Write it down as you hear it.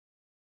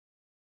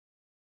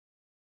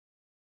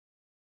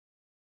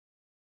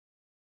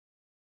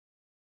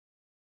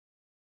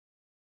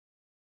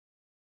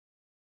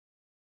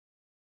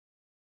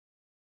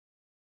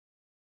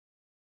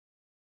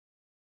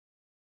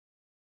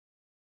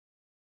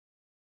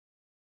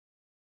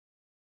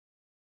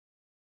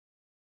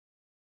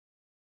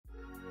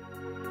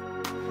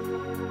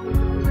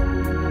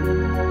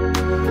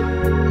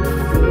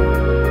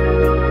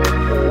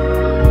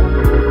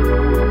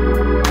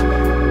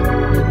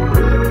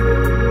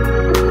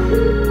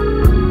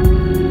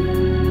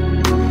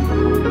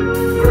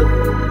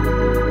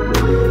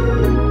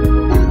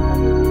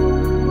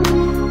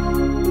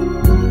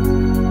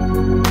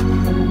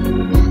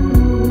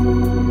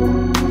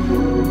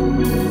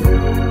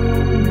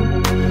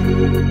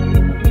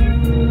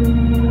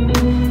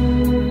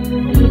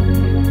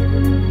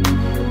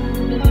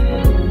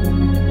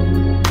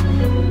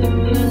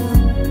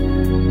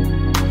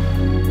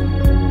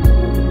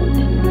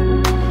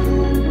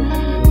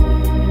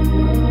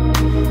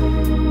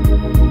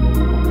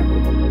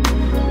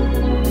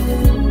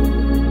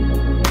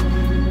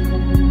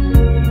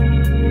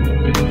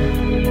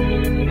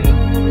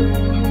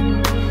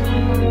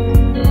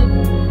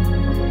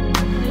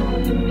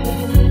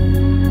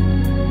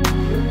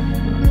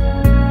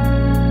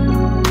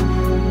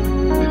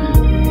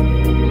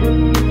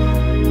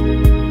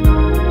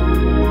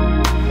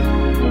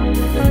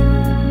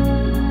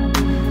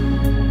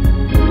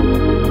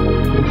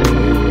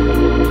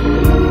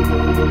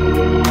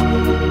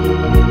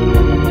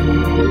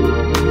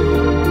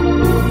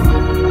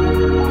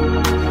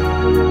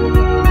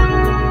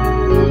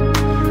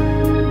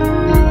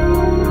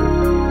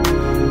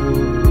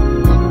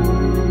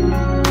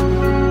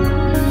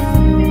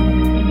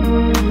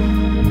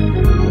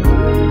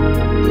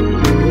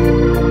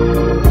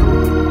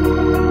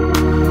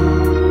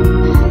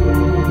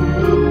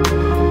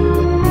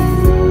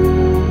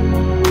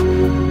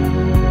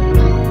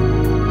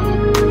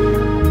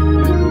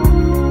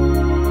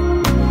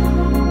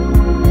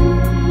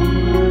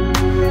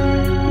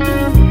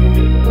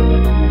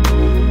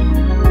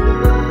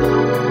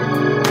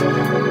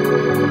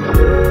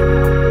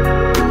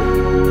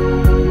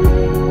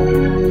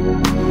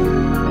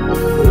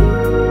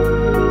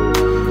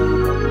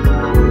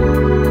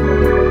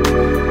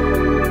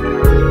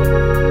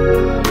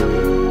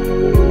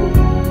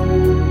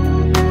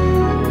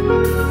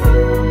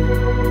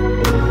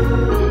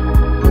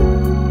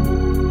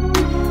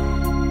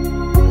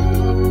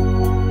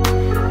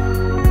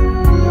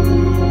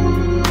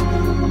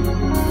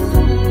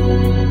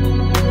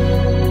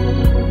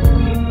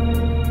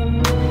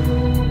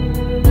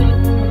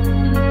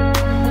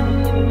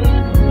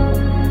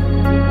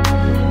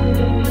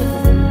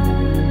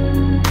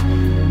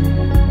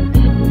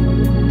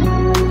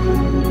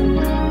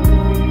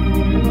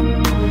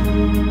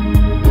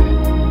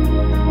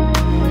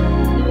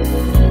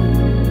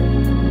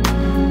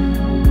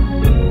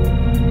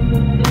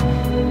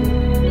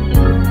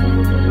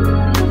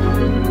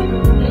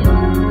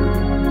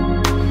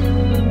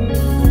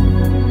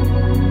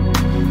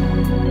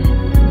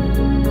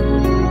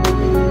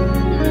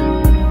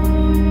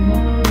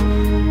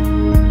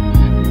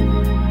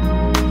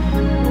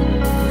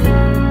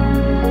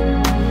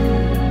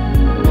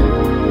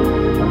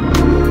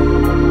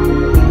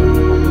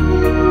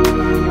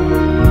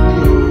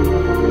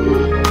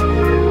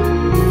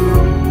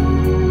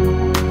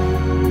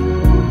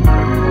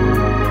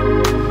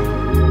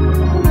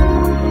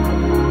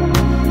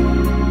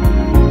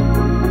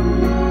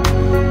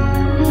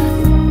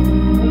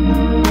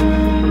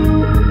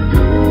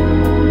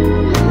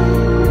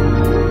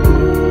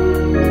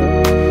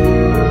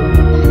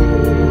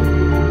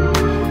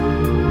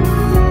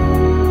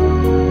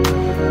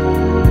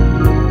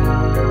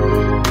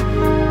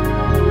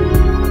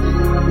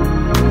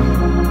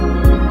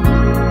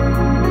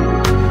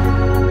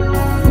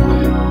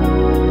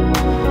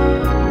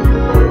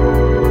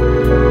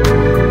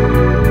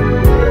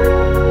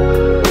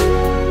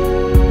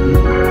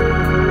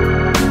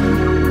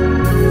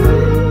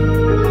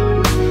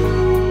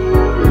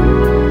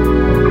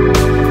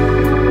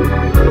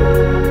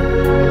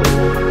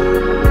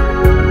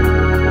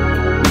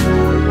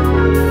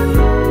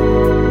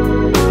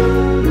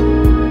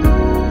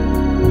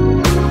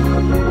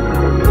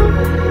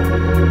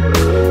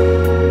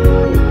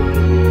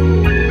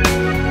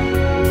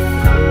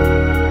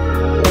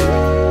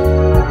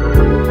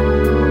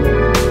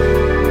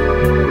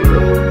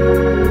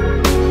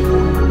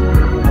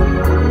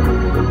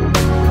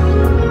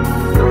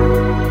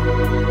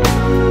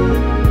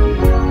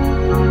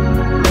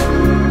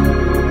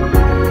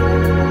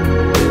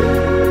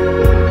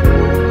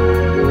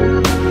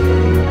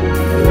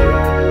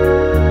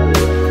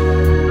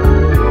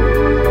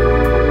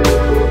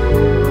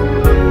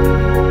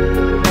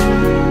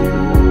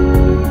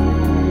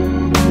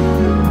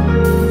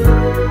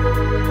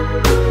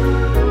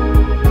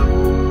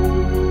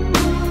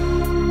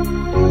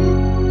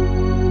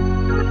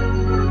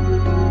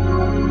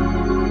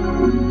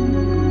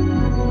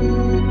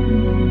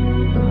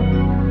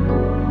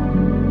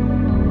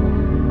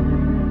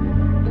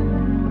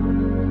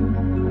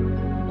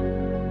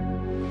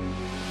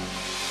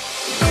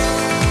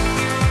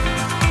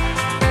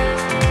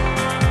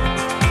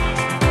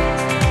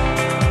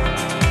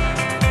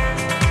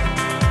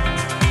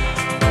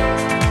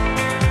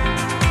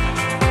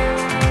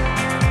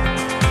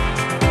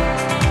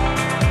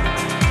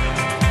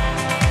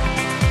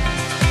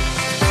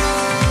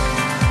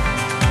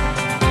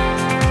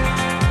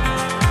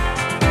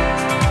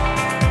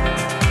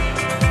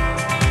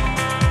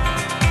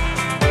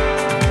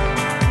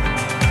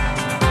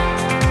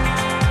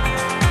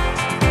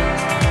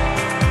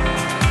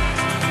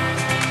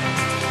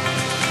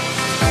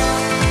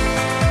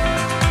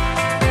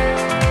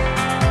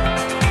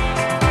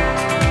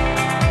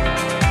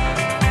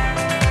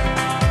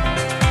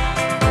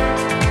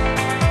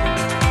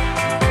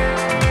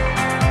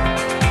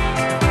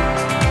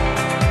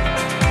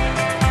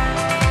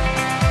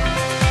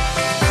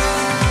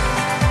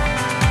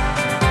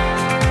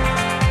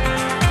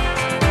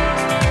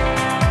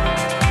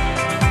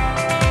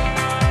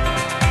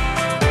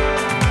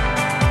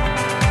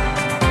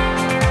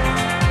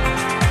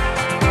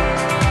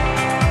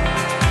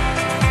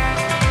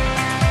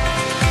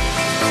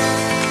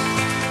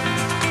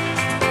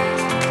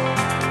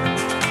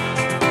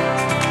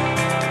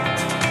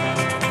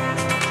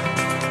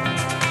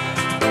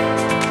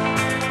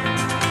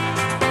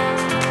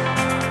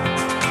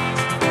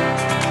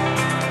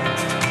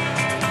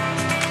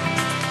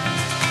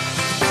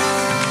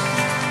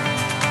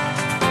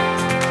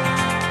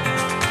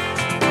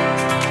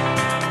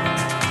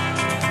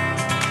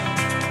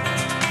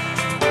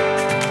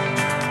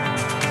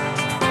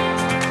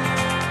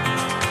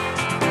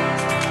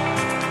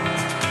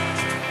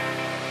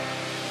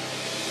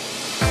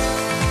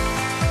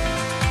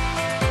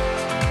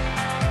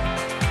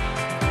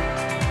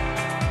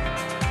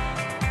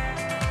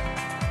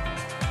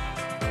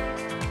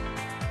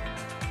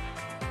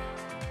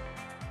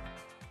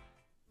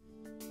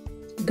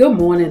Good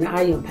morning.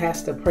 I am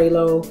Pastor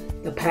Prelo,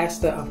 the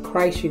pastor of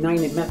Christ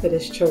United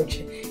Methodist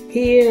Church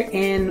here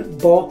in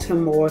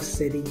Baltimore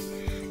City.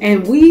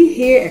 And we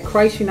here at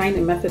Christ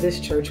United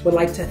Methodist Church would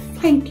like to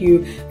thank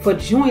you for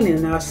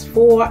joining us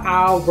for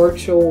our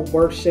virtual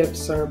worship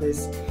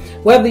service.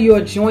 Whether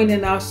you're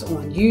joining us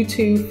on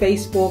YouTube,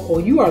 Facebook, or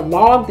you are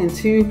logged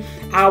into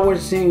our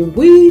Zoom,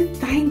 we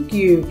thank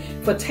you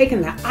for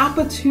taking the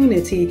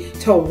opportunity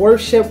to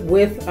worship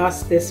with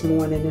us this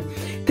morning.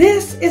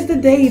 This is the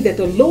day that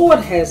the Lord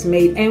has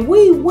made, and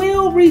we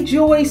will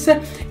rejoice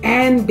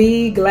and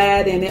be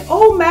glad in it.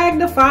 Oh,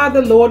 magnify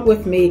the Lord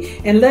with me,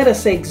 and let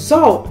us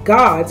exalt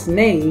God's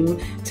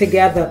name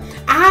together.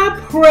 I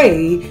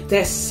pray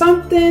that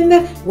something,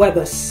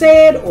 whether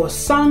said or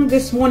sung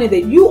this morning,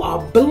 that you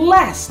are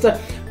blessed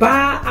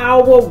by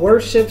our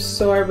worship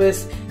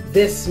service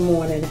this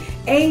morning.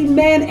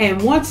 Amen.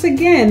 And once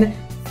again,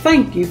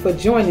 thank you for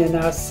joining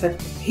us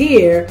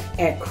here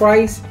at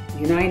Christ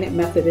United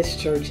Methodist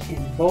Church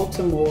in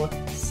Baltimore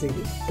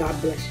City. God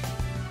bless you.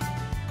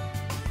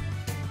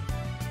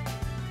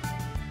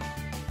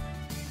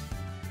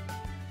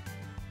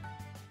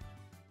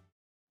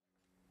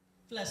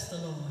 Bless the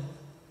Lord.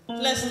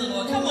 Bless the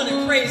Lord. Come on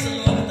and praise the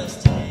Lord with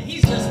us today.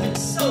 He's just been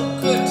so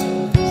good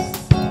to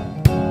us.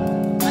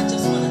 I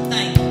just want to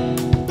thank him.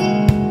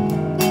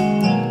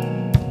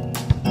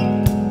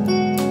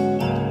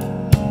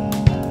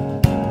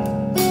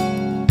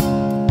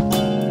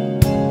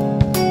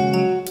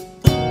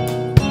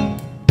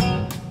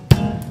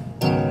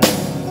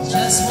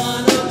 Just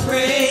want to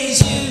praise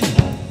you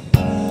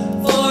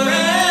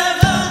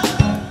forever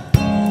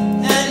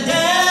and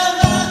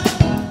ever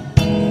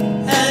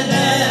and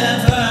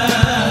ever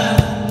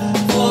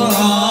for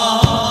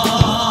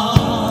all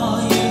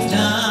you've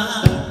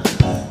done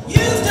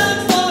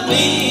for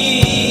me.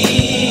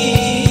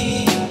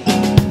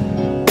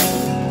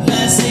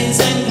 Blessings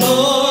and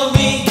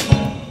glory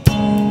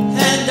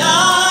and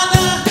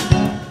honor,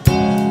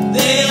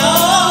 they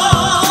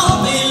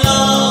all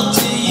belong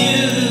to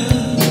you.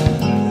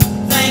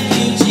 Thank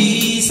you,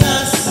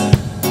 Jesus,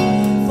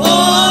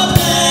 for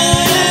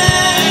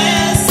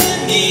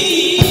blessing me.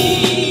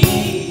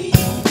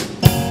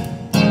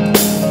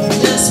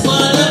 Just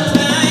wanna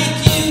thank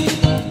you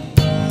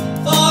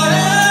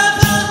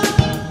forever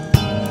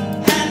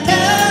and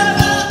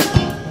ever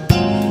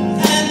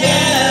and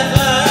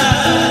ever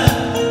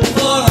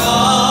for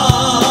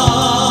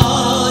all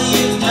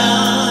you've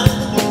done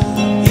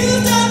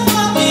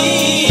for me.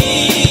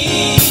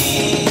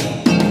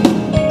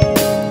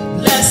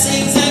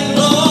 Blessings and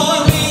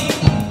glory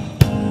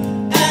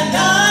and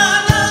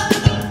honor,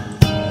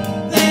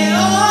 they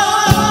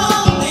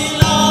all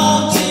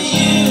belong to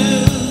you.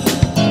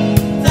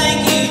 Thank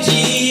you,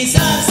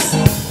 Jesus,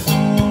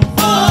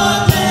 for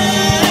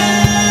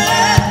blessing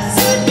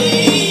me.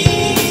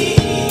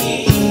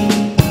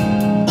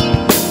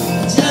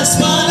 Just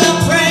wanna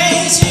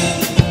praise you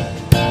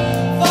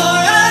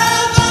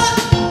forever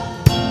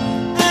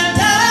and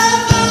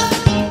ever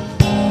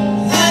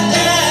and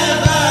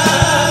ever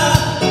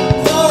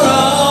for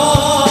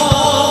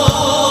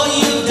all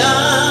you've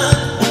done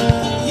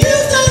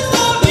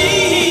for me.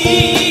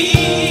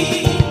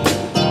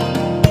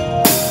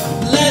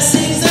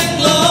 Blessings and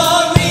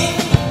glory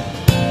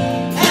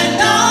and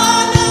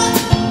honor,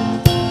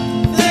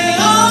 they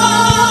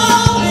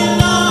all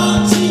belong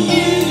to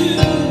you.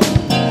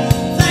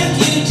 Thank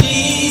you,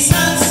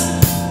 Jesus.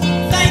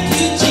 Thank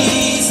you,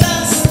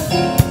 Jesus.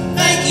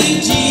 Thank you,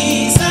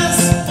 Jesus.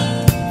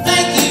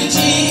 Thank you,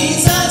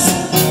 Jesus.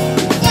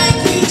 Thank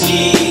you,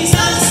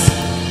 Jesus.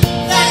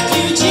 Thank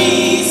you,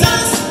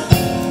 Jesus.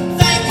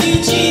 Thank you,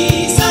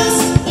 Jesus.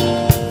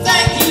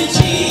 Thank you,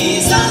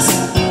 Jesus.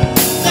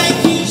 Thank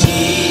you,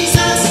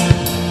 Jesus.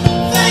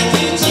 Thank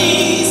you,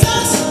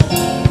 Jesus.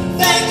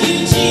 Thank you,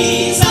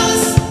 Jesus.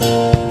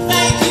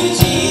 Thank you,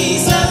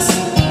 Jesus.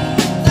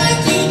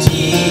 Thank you,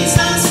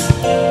 Jesus,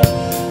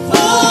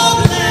 for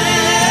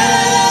blessing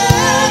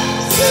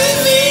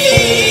me.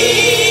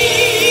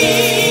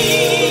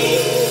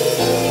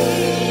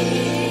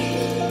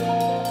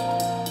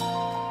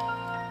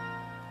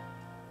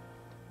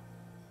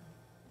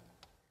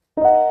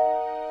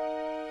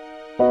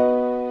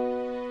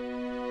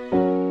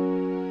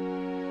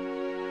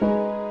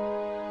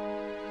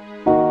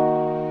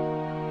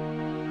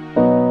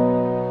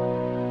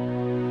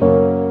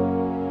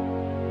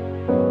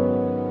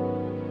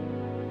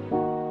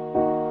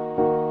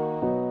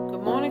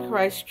 Good morning,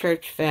 Christ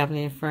Church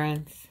family and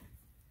friends.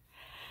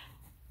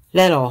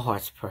 Let all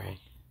hearts pray.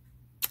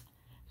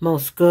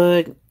 Most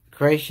good,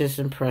 gracious,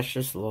 and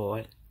precious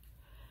Lord,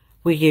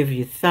 we give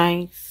you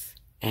thanks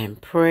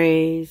and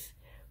praise.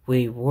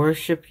 We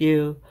worship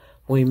you.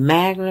 We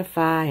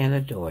magnify and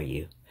adore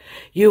you.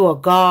 You are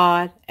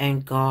God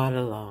and God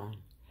alone.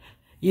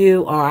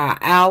 You are our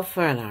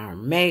Alpha and our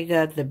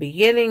Omega, the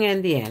beginning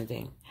and the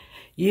ending.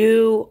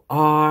 You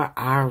are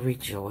our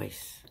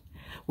rejoice.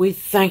 We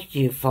thank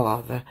you,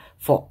 Father,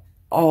 for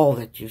all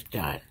that you've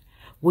done.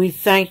 We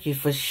thank you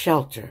for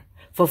shelter,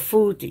 for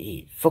food to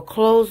eat, for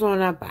clothes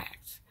on our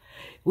backs.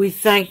 We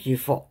thank you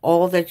for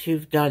all that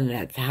you've done,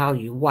 that's how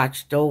you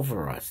watched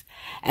over us,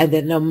 and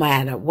that no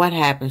matter what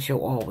happens, you're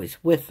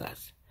always with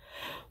us.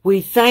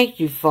 We thank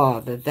you,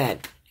 Father,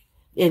 that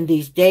in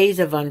these days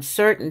of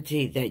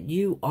uncertainty, that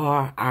you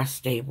are our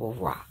stable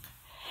rock,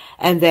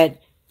 and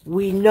that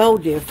we know,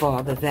 dear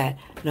Father, that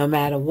no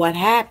matter what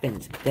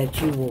happens,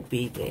 that you will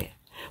be there.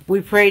 We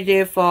pray,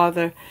 dear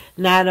Father,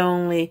 not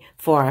only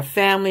for our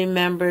family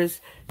members,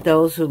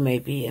 those who may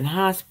be in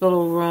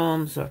hospital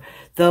rooms or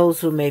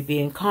those who may be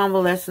in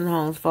convalescent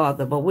homes,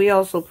 Father, but we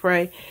also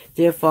pray,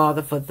 dear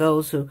Father, for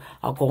those who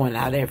are going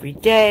out every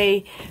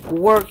day,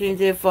 working,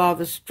 dear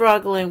Father,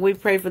 struggling. We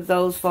pray for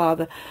those,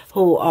 Father,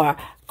 who are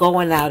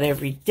going out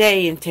every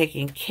day and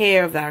taking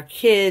care of our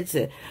kids,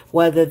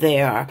 whether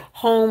they are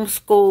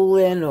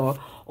homeschooling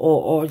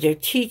or they're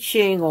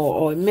teaching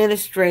or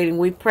administrating.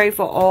 We pray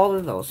for all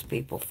of those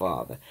people,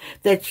 Father,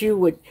 that you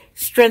would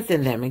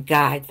strengthen them and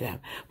guide them.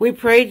 We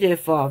pray, dear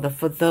Father,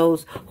 for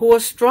those who are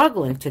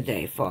struggling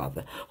today,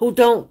 Father, who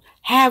don't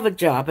have a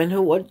job and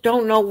who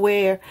don't know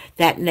where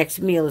that next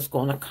meal is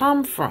going to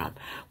come from.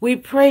 We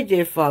pray,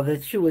 dear Father,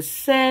 that you would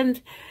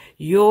send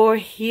your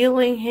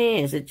healing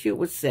hands, that you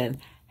would send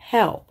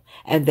help,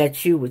 and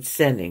that you would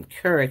send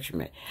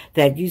encouragement,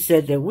 that you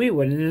said that we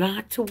were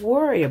not to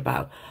worry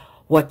about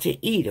what to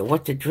eat or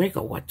what to drink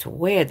or what to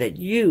wear, that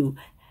you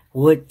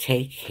would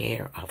take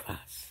care of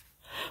us.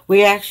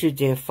 We ask you,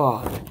 dear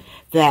Father,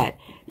 that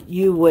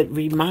you would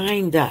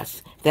remind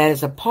us that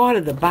as a part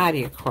of the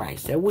body of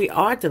Christ, that we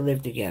are to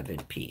live together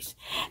in peace,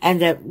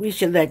 and that we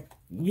should let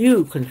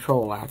you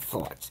control our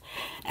thoughts,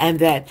 and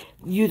that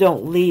you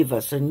don't leave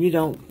us, and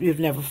you've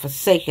never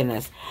forsaken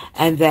us,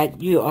 and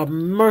that you are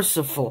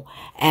merciful,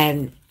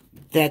 and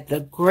that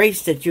the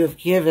grace that you have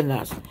given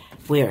us,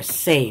 we are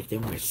saved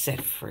and we're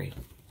set free.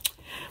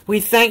 We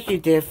thank you,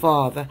 dear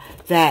Father,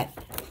 that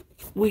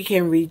we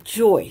can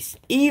rejoice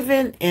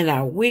even in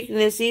our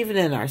weakness, even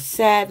in our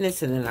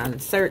sadness and in our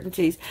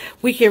uncertainties.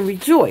 We can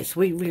rejoice.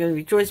 We can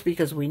rejoice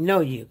because we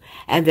know you,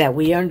 and that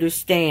we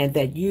understand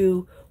that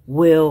you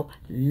will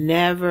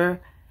never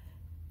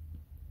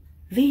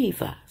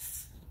leave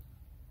us.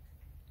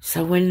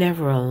 So we're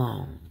never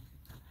alone.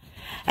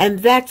 And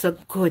that's a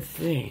good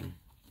thing.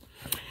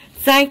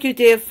 Thank you,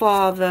 dear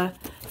Father,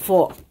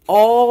 for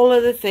all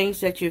of the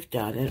things that you've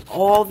done and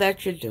all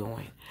that you're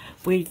doing.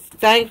 We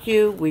thank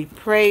you, we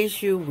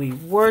praise you, we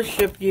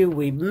worship you,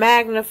 we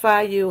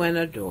magnify you and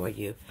adore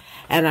you.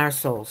 And our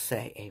souls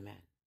say amen.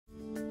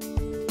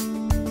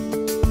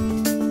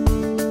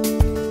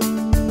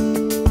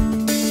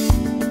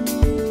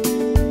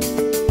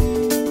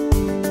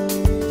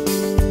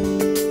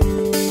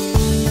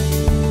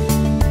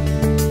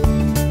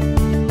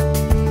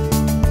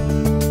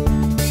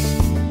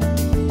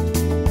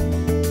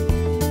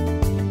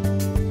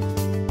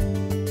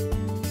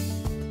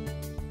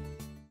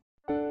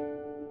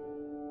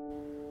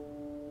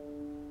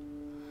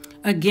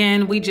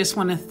 Again, we just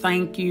want to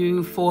thank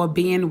you for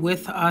being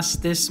with us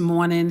this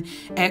morning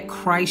at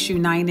Christ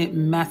United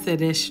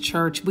Methodist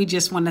Church. We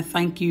just want to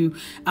thank you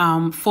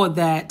for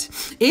that.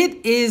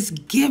 It is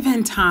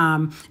giving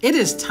time. It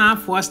is time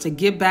for us to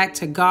give back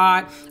to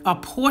God a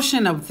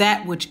portion of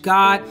that which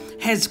God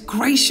has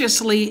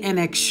graciously and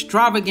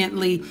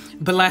extravagantly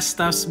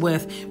blessed us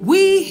with.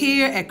 We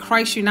here at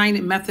Christ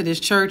United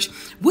Methodist Church,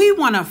 we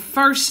want to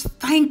first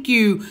thank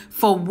you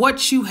for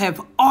what you have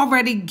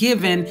already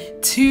given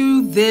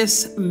to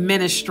this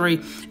ministry.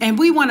 And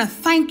we want to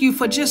thank you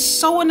for just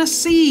sowing a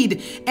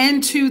seed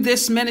into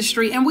this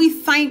ministry. And we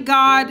thank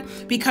God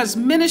because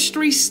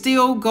ministry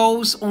still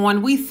goes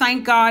on. We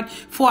thank God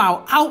for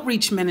our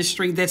outreach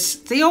ministry that's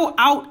still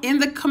out in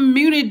the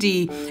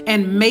community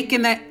and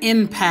making an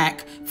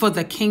impact for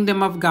the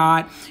kingdom of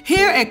God.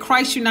 Here at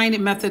Christ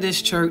United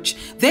Methodist Church,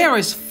 there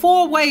is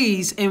 4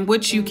 ways in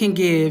which you can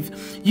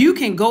give. You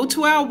can go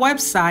to our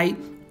website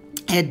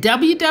at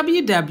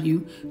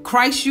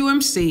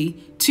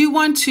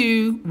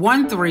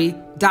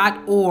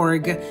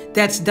www.christumc21213.org.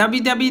 That's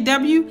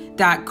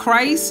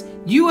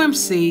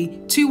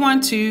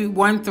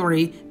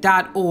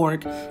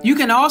www.christumc21213.org. You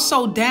can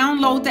also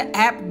download the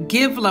app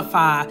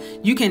Givelify.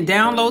 You can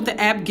download the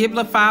app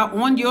Givelify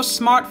on your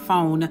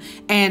smartphone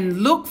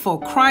and look for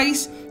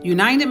Christ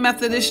United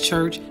Methodist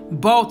Church,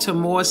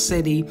 Baltimore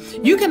City.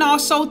 You can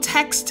also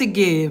text to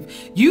give.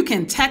 You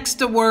can text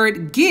the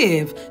word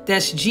GIVE,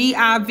 that's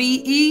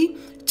GIVE,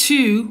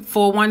 to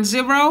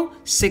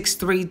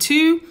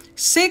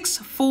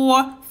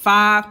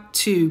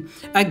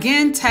 410-632-6452.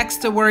 Again,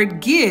 text the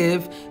word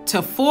GIVE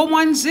to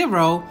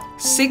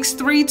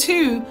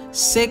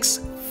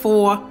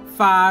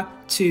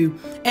 410-632-6452.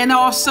 And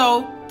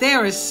also,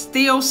 there is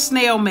still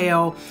snail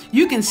mail.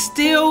 You can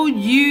still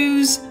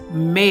use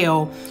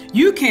mail.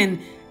 You can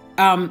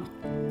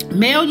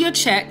mail your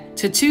check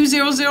to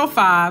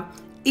 2005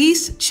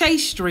 East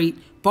Chase Street,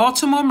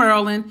 Baltimore,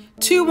 Maryland,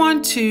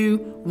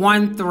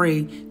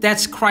 21213.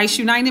 That's Christ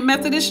United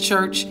Methodist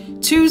Church,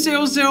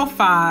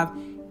 2005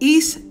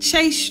 East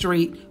Chase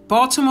Street,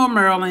 Baltimore,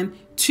 Maryland,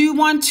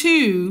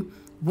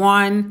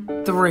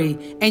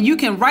 21213. And you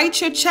can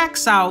write your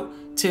checks out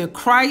to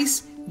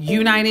Christ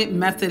United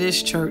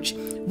Methodist Church.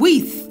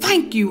 We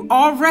thank you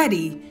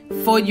already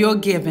for your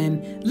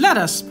giving. Let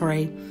us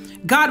pray.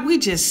 God, we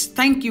just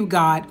thank you,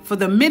 God, for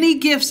the many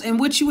gifts in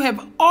which you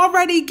have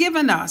already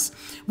given us.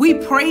 We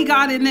pray,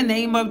 God, in the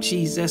name of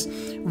Jesus,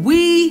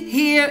 we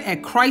here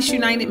at Christ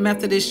United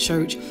Methodist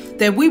Church,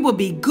 that we will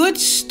be good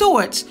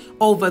stewards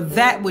over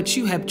that which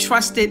you have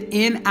trusted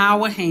in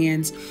our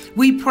hands.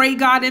 We pray,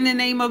 God, in the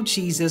name of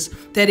Jesus,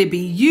 that it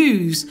be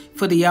used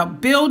for the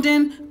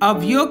upbuilding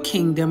of your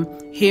kingdom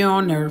here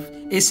on earth.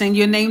 It's in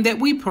your name that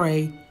we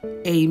pray.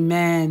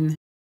 Amen.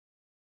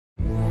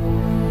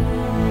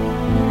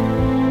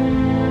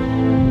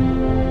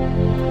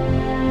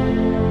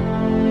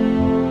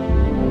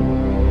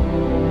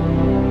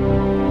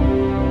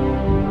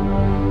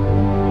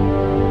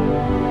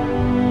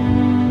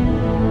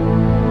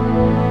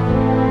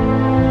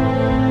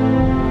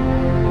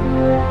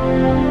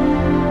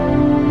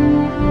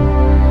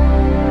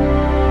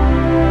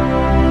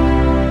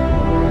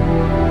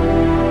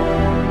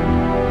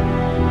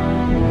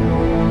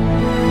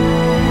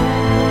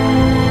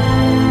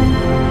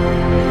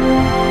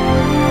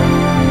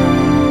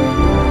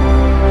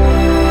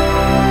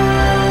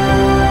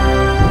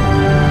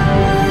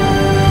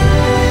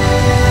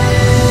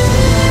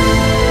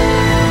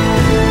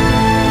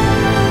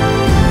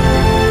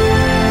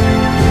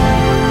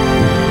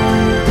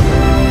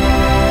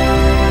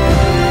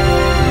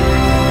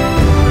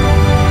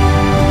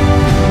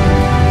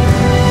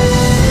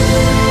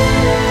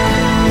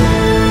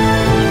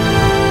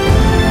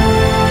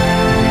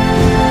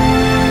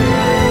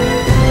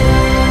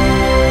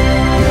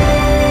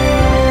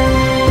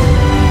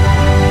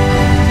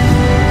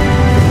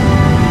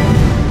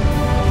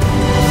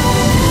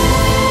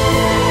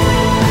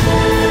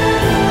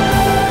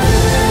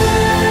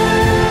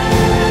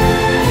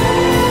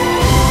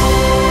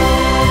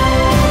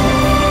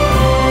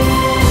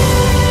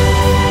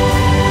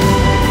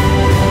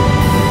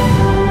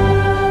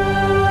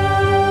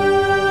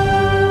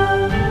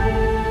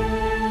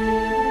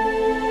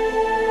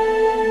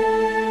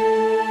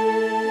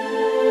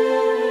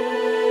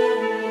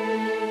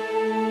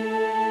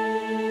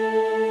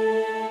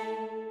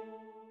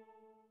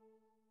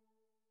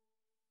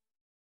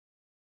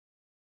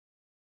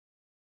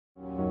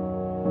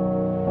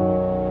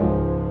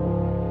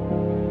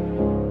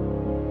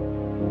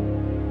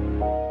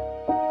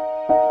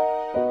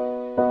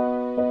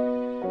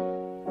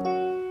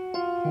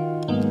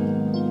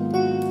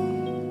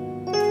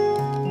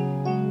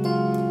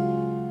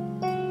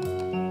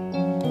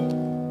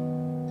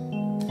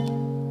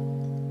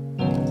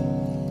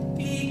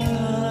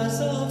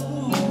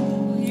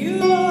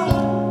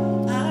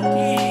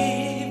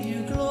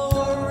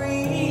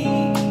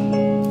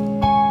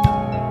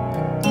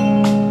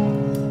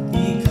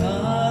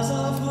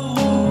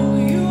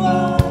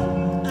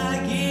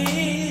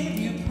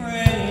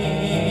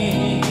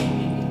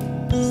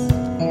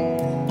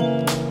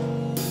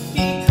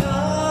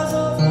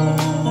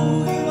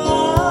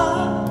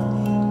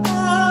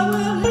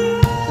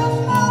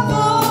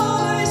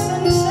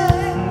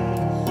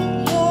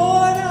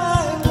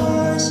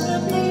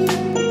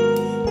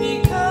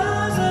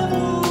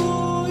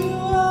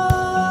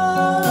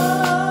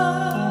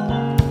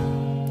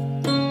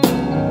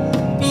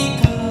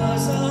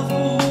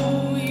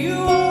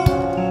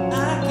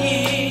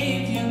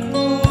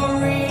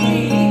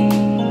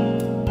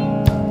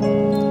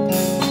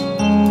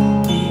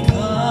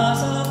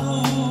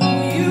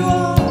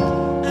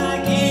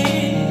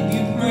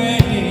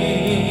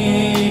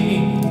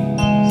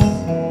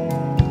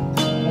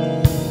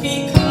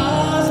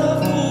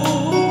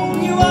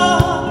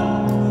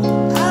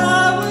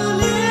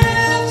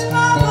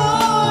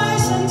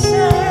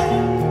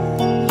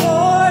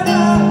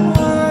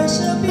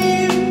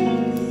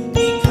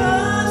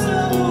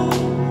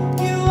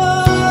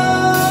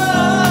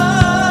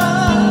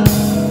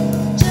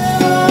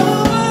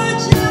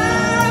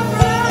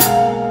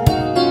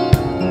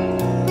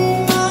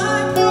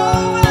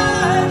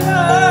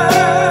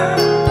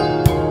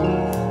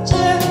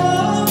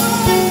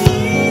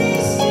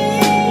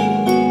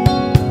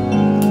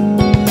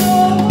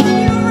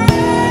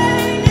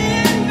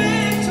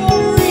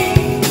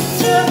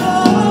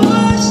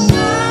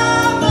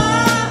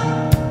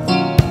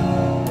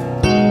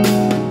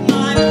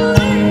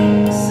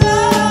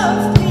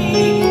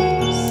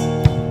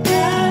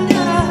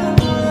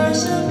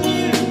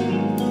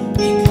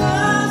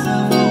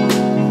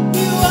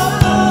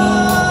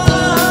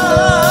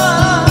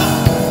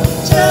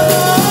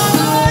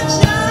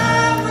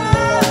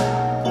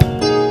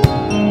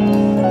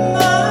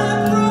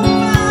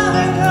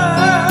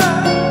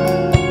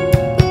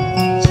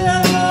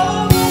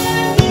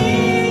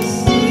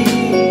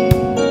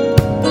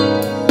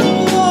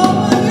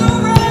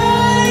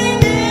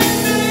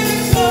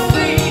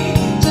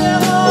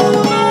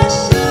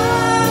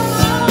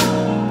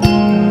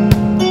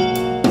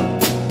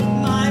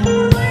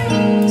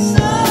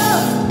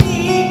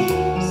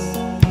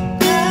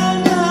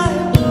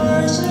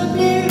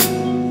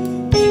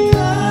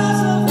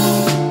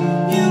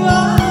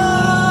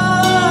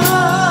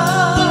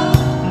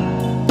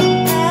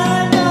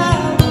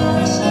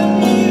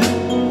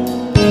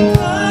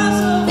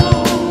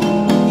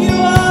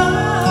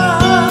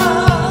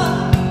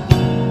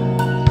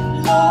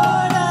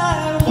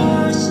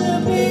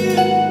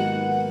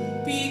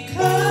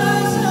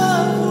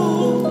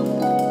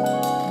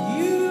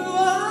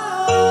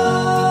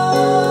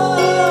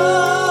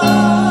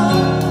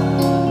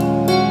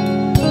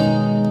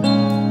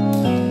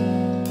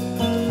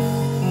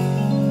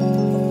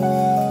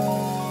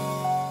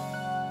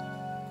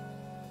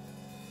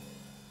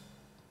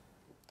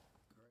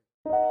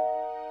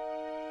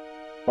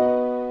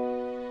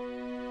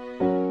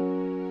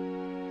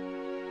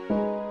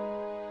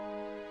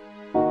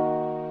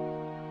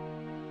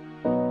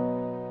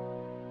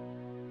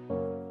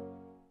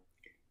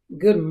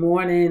 Good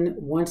morning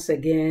once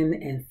again,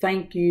 and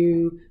thank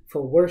you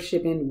for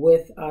worshiping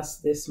with us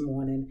this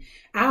morning.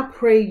 I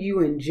pray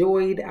you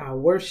enjoyed our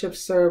worship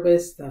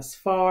service thus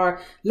far.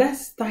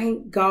 Let's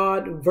thank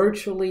God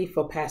virtually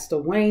for Pastor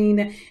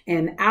Wayne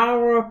and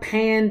our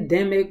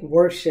pandemic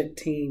worship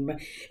team.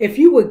 If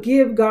you would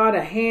give God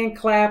a hand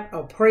clap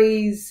of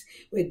praise,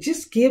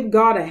 just give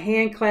God a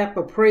hand clap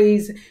of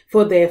praise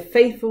for their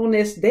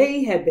faithfulness.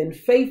 They have been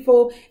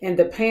faithful in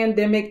the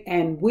pandemic,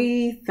 and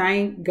we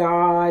thank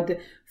God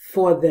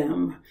for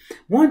them.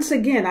 Once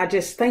again, I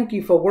just thank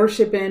you for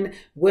worshiping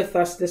with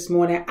us this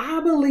morning.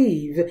 I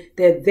believe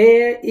that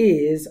there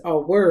is a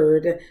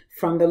word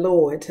from the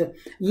Lord.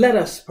 Let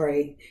us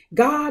pray.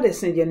 God,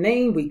 it's in your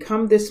name we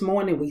come this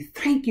morning. We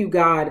thank you,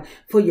 God,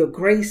 for your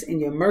grace and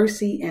your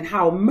mercy and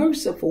how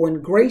merciful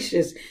and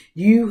gracious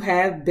you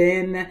have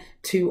been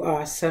to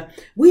us.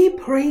 We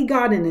pray,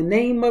 God, in the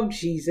name of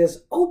Jesus,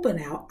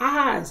 open our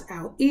eyes,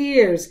 our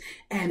ears,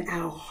 and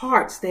our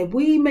hearts that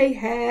we may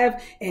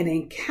have an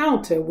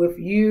encounter with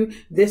you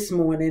this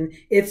morning.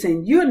 It's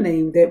in your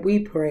name that we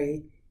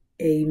pray.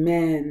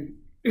 Amen.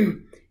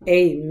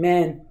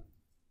 Amen.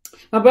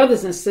 My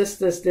brothers and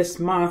sisters, this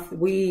month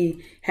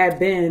we have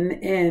been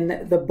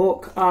in the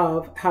book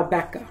of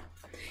Habakkuk.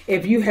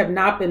 If you have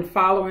not been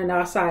following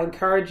us, I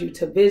encourage you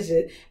to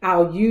visit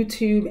our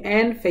YouTube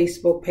and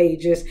Facebook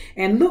pages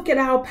and look at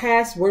our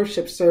past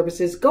worship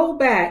services. Go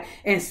back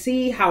and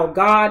see how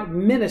God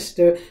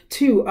ministered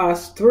to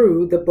us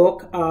through the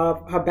book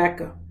of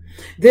Habakkuk.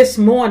 This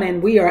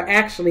morning, we are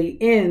actually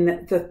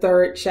in the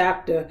 3rd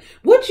chapter.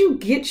 Would you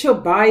get your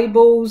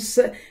Bibles?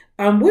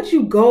 Would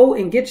you go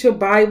and get your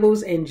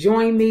Bibles and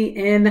join me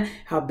in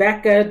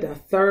Habakkuk, the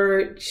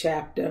 3rd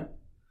chapter?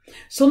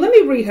 So let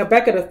me read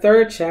Habakkuk, the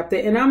 3rd chapter,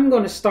 and I'm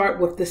going to start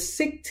with the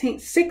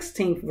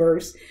 16th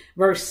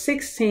verse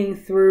 16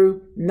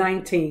 through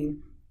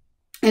 19.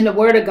 And the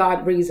word of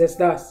God reads as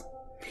thus: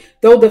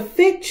 Though the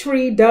fig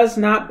tree does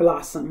not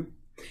blossom,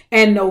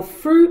 and no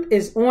fruit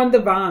is on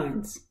the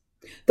vines,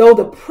 though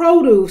the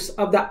produce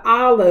of the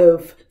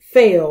olive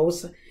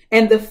fails,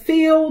 and the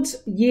fields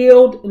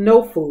yield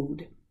no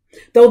food,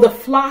 though the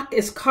flock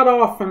is cut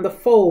off from the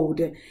fold,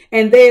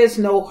 and there is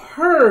no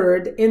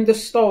herd in the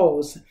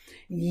stalls,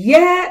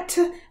 yet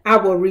I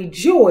will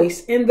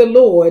rejoice in the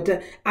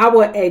Lord. I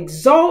will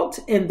exalt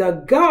in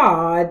the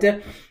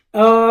God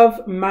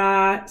of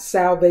my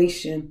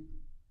salvation.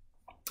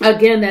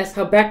 Again, that's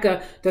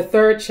Habakkuk, the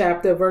 3rd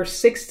chapter, verse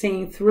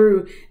 16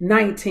 through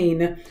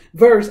 19,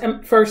 verse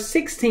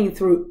 16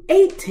 through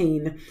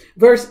 18.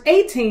 Verse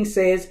 18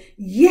 says,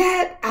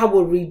 Yet I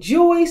will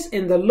rejoice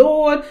in the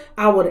Lord.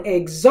 I will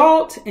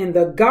exalt in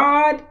the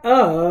God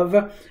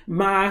of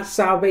my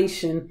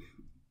salvation.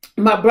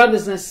 My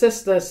brothers and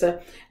sisters,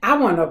 I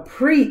want to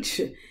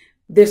preach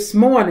this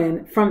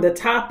morning from the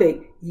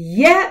topic,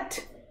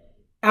 Yet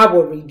I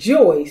will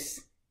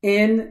rejoice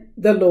in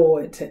the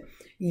Lord.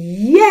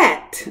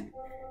 Yet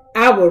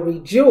I will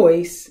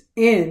rejoice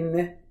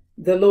in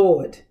the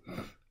Lord.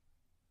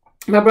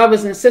 My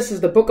brothers and sisters,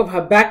 the book of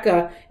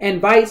Habakkuk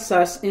invites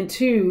us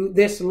into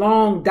this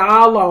long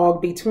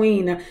dialogue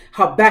between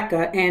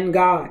Habakkuk and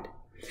God.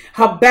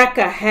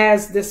 Habakkuk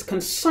has this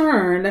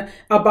concern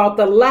about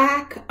the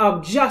lack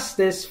of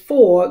justice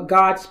for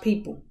God's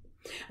people.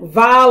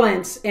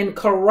 Violence and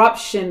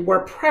corruption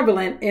were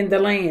prevalent in the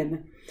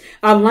land.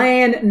 A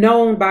land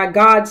known by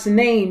God's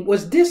name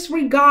was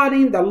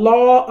disregarding the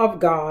law of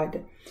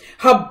God.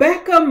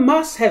 Habakkuk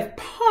must have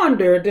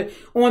pondered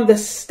on the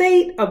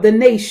state of the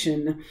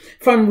nation.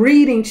 From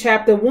reading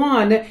chapter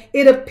 1,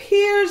 it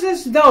appears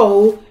as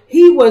though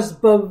he was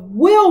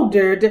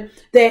bewildered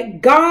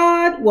that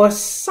God was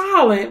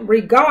silent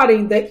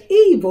regarding the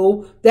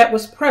evil that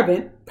was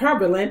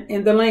prevalent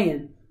in the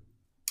land.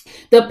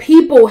 The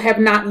people have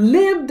not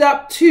lived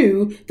up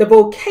to the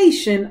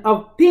vocation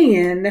of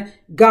being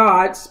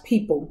God's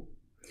people.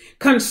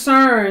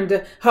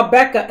 Concerned,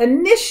 Habakkuk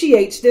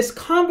initiates this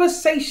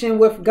conversation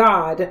with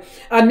God.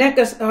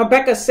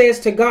 Habakkuk says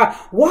to God,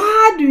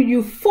 Why do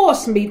you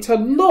force me to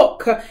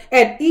look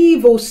at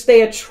evil,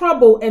 stare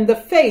trouble in the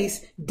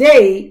face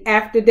day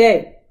after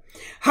day?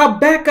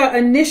 Habakkuk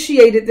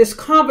initiated this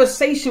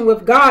conversation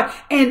with God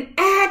and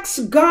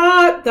asked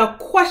God the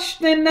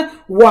question,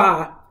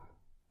 why?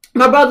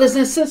 My brothers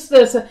and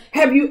sisters,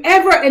 have you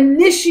ever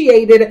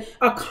initiated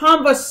a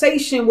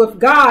conversation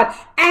with God,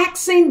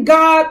 asking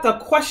God the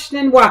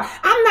question why?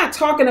 I'm not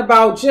talking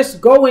about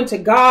just going to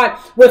God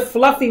with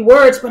fluffy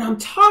words, but I'm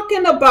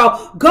talking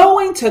about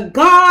going to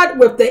God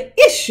with the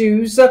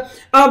issues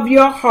of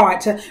your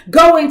heart.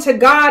 Going to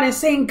God and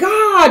saying,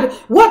 God,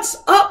 what's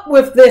up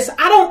with this?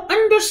 I don't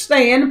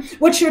understand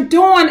what you're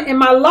doing in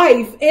my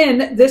life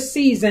in this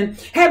season.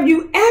 Have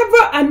you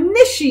ever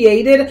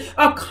initiated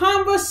a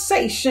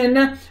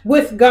conversation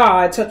with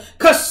God,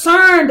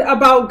 concerned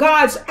about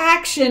God's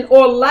action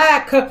or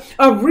lack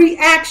of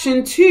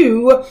reaction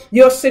to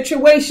your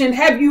situation?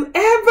 Have you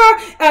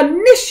ever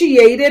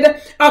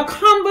initiated a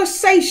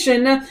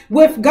conversation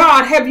with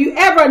God? Have you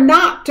ever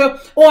knocked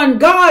on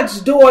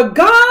God's door?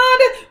 God,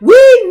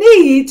 we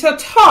need to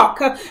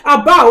talk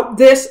about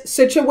this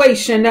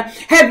situation.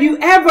 Have you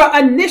ever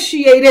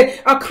initiated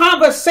a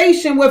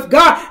conversation with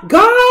God?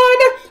 God,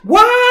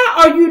 why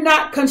are you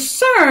not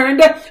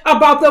concerned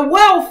about the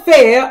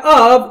welfare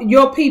of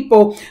your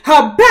people?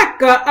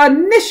 Habakkuk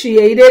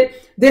initiated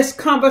this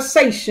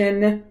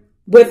conversation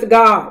with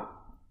God.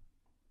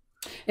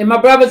 And my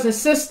brothers and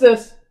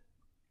sisters,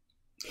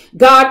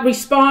 God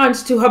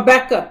responds to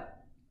Habakkuk,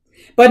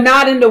 but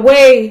not in the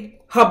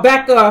way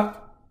Habakkuk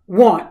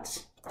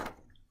wants.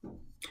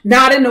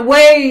 Not in the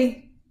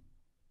way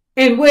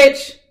in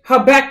which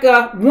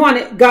Habakkuk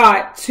wanted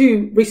God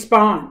to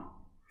respond.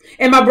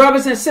 And my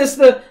brothers and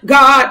sisters,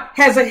 God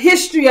has a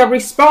history of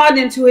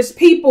responding to his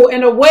people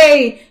in a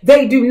way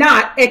they do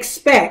not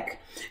expect.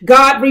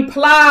 God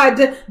replied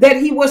that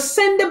he will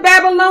send the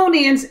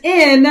Babylonians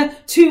in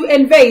to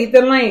invade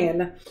the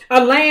land,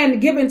 a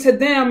land given to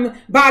them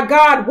by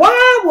God.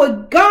 Why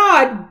would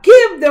God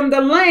give them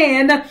the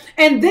land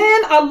and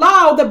then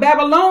allow the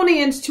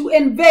Babylonians to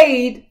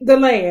invade the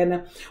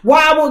land?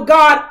 Why would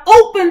God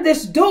open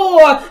this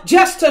door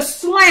just to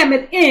slam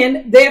it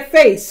in their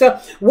face?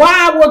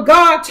 Why would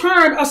God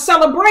turn a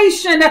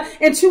celebration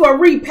into a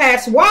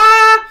repast?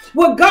 Why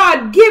would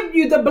God give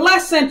you the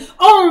blessing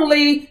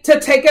only to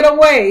take it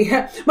away?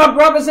 My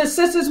brothers and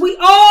sisters, we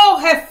all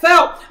have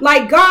felt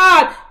like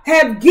God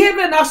have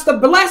given us the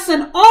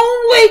blessing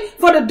only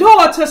for the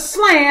door to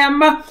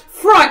slam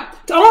front,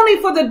 only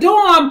for the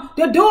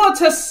door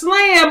to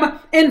slam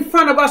in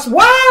front of us.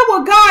 Why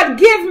would God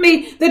give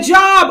me the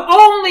job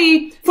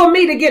only for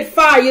me to get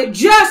fired?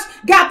 Just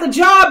got the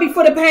job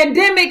before the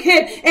pandemic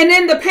hit, and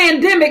then the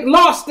pandemic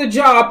lost the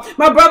job.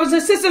 My brothers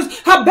and sisters,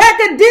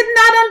 Habakkuk did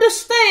not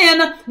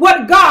understand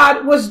what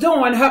God was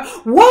doing.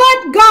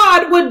 What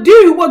God would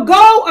do would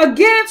go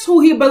against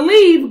who he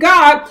believed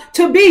God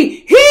to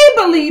be. He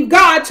believed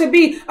God to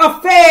be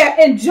a fair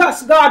and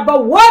just God,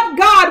 but what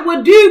God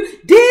would do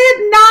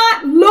did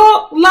not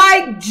look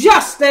like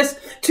justice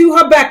to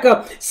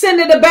Habakkuk.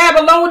 Sending the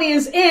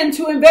Babylonians in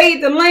to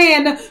invade the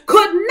land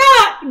could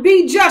not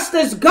be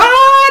justice.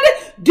 God,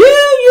 do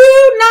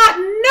you not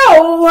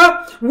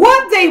know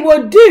what they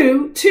will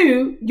do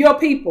to your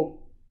people?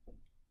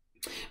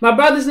 My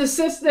brothers and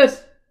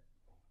sisters,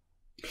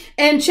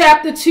 in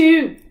chapter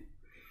 2,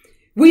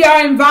 we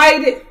are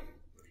invited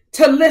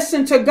to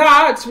listen to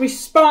God's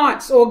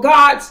response, or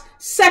God's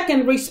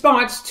second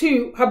response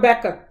to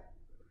Habakkuk.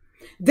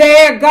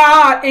 There,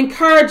 God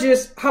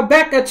encourages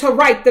Habakkuk to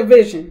write the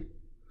vision.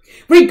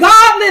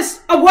 Regardless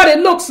of what it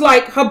looks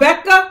like,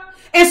 Habakkuk,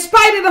 in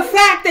spite of the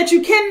fact that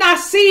you cannot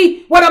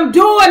see what I'm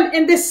doing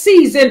in this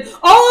season,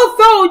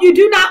 although you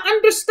do not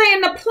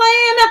understand the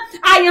plan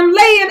I am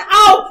laying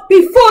out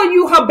before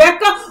you,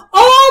 Habakkuk,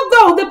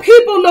 although the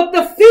people look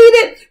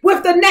defeated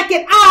with the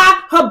naked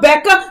eye,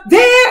 Habakkuk,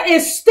 there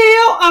is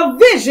still a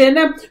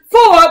vision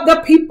for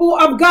the people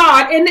of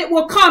God, and it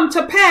will come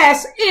to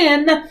pass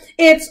in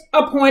its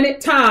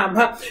appointed time.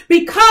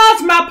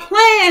 Because my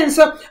plans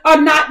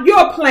are not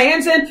your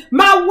plans, and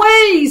my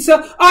ways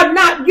are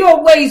not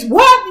your ways.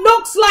 What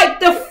looks like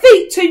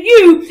defeat to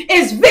you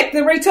is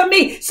victory to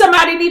me.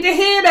 Somebody need to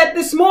hear that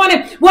this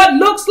morning. What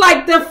looks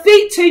like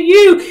defeat to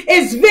you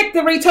is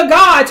victory to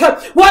God.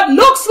 What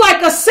looks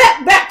like a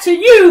setback to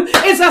you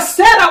is a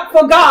setup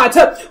for God.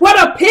 What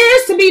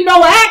appears to be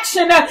no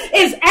action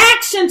is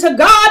action to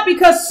God,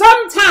 because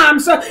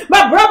sometimes,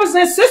 my brothers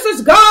and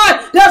sisters,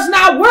 God does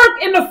not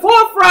work in the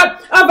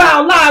forefront of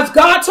our lives.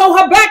 God told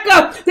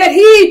Habakkuk that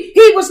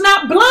he was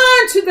not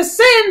blind to the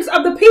sins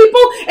of the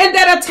people, and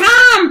that a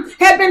time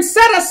had been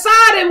set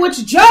aside in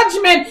which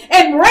judgment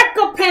and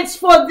recompense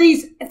for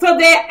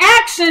their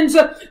actions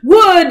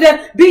would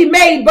be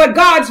made. But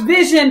God's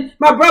vision,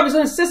 my brothers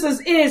and sisters,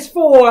 is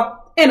for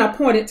an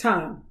appointed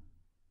time.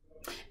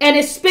 And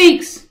it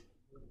speaks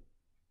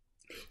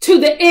to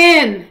the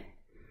end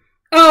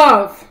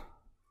of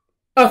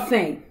a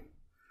thing.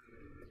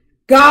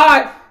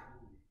 God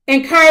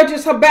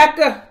encourages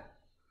Habakkuk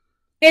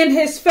in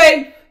his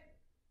faith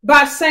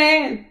by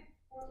saying,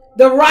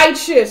 the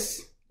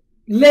righteous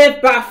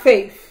live by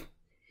faith.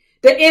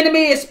 The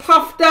enemy is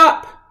puffed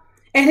up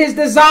and his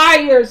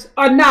desires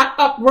are not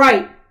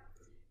upright.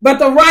 But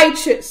the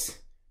righteous,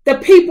 the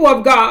people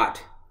of God,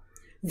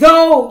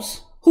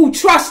 those who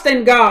trust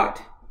in God,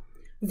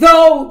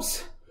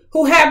 those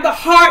who have the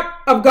heart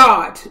of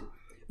God,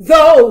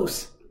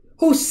 those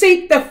who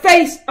seek the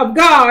face of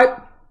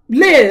God,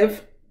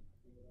 live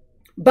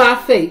by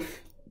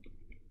faith.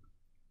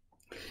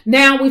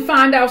 Now we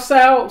find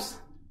ourselves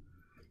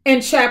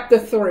in chapter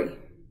 3.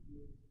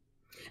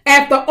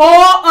 After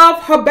all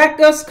of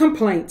Habakkuk's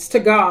complaints to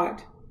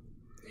God,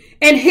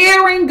 and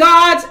hearing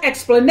God's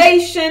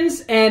explanation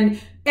and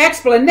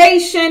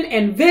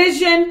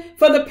vision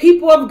for the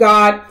people of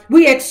God,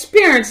 we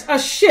experience a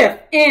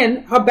shift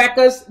in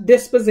Habakkuk's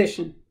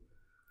disposition.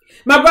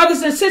 My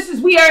brothers and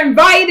sisters, we are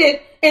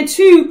invited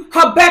into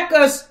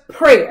Habakkuk's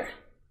prayer.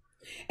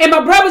 And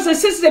my brothers and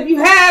sisters, if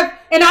you have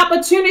an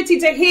opportunity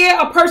to hear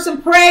a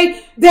person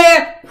pray,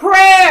 their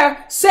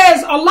prayer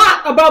says a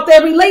lot about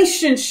their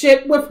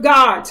relationship with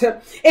God.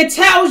 It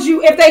tells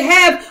you if they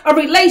have a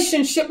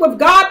relationship with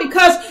God,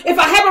 because if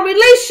I have a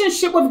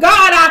relationship with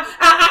God,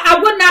 I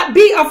would not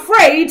be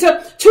afraid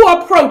to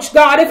approach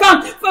God. If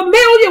I'm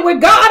familiar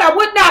with God, I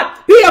would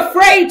not be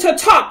afraid to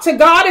talk to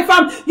God. If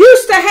I'm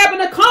used to having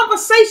a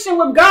conversation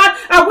with God,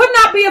 I would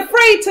not be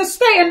afraid to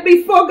stand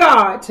before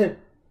God.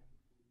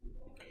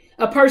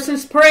 A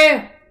person's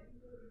prayer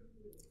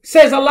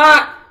says a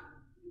lot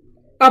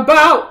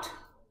about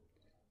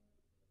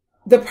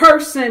the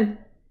person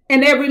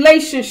and their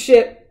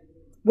relationship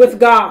with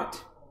God.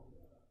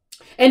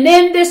 And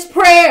in this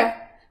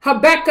prayer,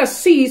 Habakkuk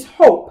sees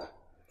hope.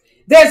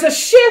 There's a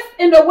shift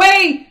in the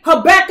way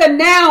Habakkuk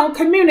now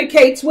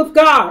communicates with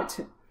God.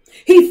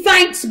 He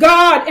thanks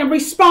God in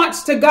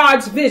response to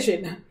God's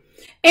vision.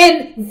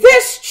 In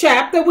this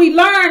chapter, we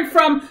learn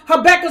from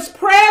Habakkuk's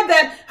prayer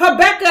that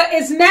Habakkuk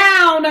is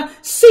now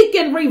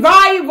seeking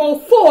revival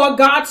for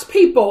God's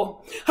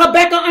people.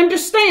 Habakkuk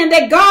understands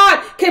that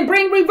God can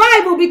bring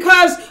revival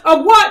because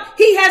of what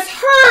he has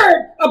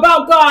heard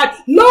about God.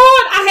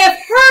 Lord, I have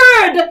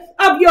heard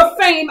of your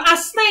fame. I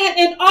stand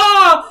in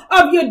awe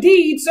of your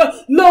deeds.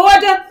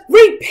 Lord,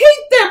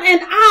 repeat them in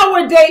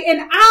our day, in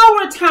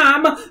our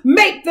time.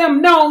 Make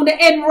them known.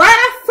 In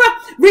wrath,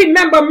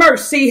 remember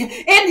mercy.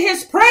 In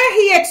his prayer,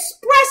 he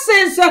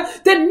expresses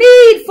the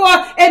need for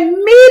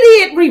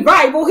immediate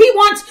revival. He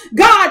wants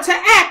God to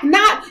act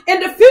not in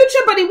the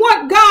future, but he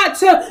wants God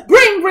to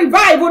bring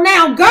revival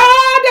now.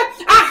 God,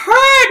 I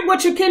heard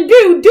what you can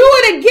do. Do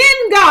it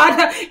again,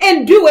 God,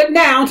 and do it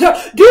now.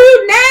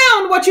 Do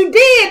now what you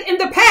did in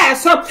the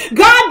past.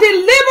 God,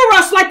 deliver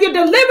us like you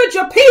delivered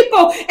your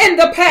people in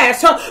the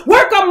past.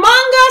 Work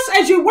among us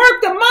as you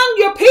worked among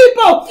your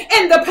people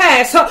in the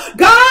past.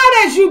 God,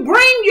 as you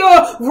bring your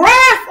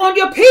wrath on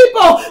your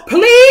people,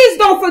 please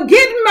don't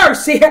forget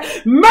mercy.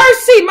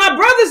 Mercy, my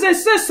brothers and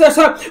sisters,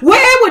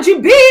 where would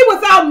you be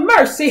without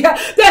mercy?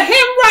 The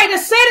hymn writer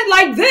said it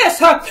like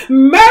this: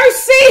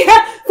 mercy,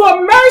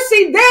 for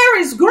mercy there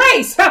is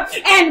grace,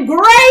 and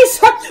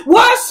grace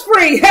was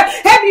free.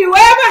 Have you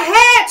ever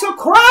had to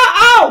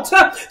cry out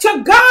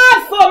to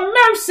God for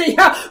mercy?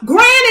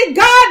 Granted,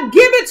 God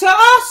give it to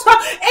us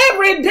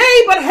every day,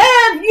 but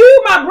have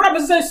you, my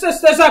brothers and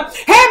sisters,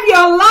 have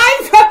your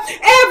life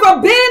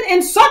ever been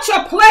in such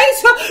a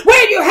place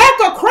where you have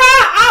to cry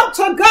out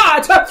to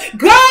God?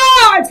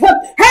 God,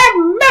 have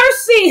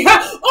mercy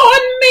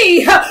on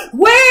me.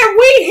 Where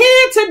we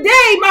here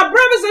today, my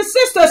brothers and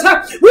sisters,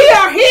 we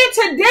are here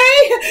today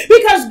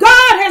because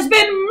God has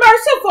been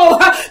merciful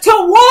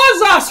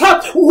towards us.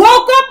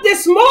 Woke up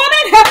this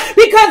morning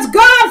because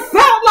God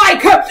felt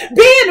like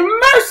being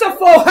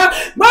merciful.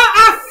 But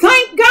I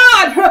thank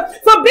God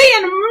for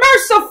being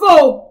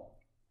merciful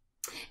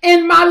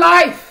in my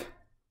life.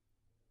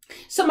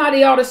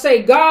 Somebody ought to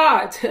say,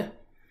 God,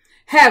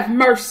 have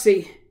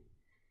mercy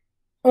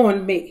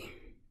on me.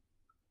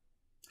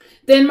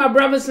 Then, my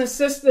brothers and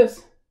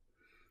sisters,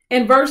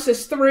 in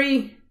verses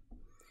 3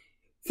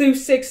 through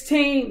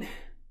 16,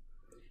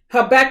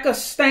 Habakkuk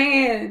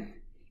stand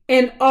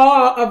in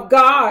awe of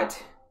God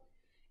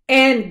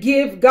and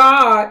give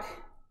God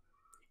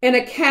an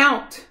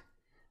account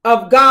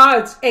of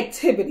God's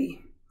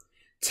activity,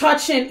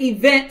 touching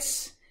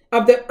events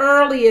of the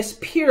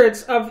earliest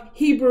periods of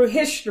Hebrew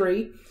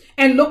history,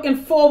 and looking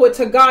forward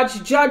to God's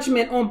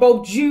judgment on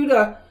both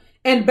Judah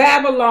and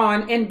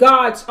Babylon in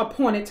God's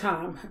appointed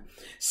time.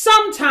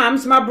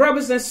 Sometimes, my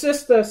brothers and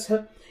sisters,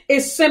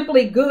 it's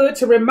simply good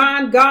to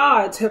remind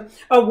God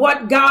of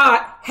what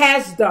God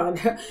has done.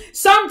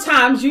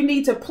 Sometimes you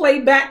need to play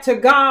back to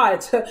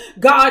God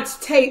God's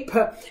tape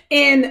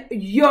in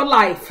your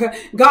life.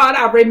 God,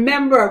 I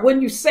remember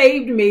when you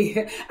saved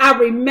me. I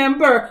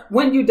remember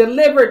when you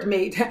delivered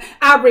me.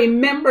 I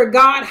remember,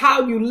 God,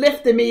 how you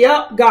lifted me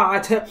up,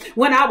 God,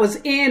 when I was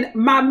in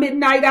my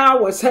midnight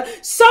hours.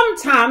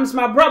 Sometimes,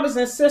 my brothers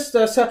and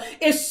sisters,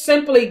 it's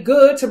simply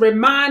good to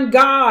remind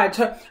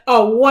God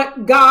of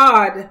what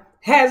God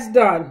has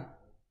done.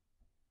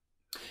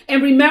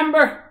 And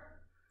remember,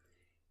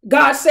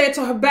 God said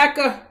to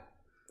Habakkuk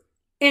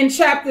in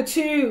chapter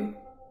 2,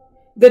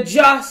 the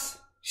just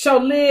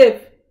shall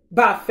live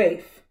by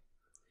faith.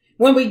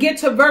 When we get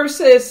to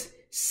verses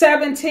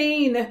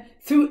 17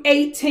 through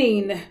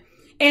 18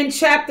 in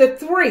chapter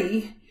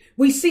 3,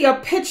 we see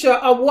a picture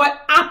of what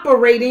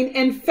operating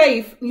in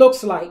faith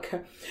looks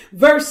like.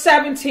 Verse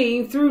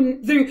 17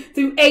 through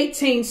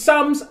 18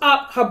 sums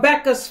up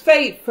Habakkuk's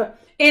faith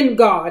in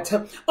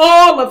God.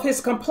 All of his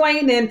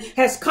complaining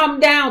has come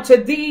down to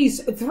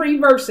these three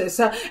verses,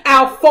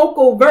 our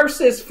focal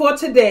verses for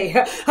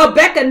today.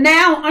 Habakkuk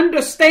now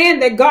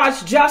understand that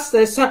God's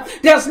justice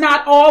does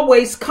not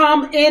always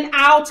come in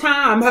our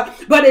time,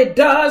 but it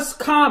does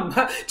come.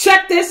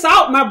 Check this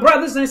out, my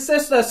brothers and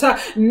sisters.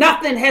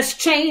 Nothing has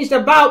changed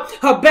about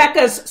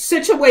Habakkuk's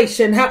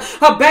situation.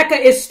 Habakkuk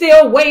is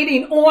still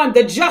waiting on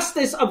the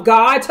justice of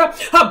God.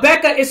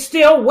 Habakkuk is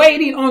still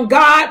waiting on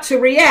God to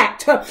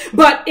react.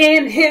 But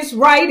in his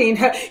writing,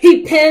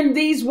 he penned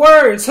these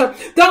words: though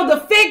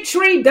the fig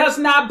tree does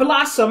not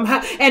blossom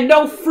and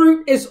no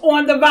fruit is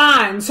on the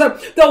vines,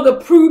 though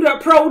the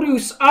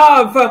produce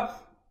of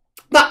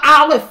the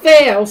olive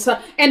fails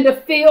and the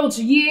fields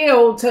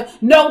yield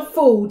no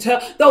food,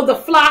 though the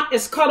flock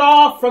is cut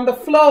off from the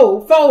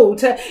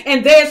fold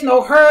and there's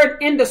no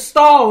herd in the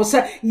stalls,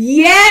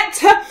 yet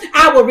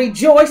I will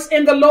rejoice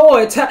in the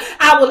Lord.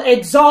 I will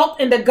exalt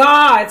in the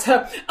God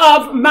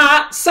of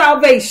my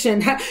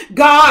salvation.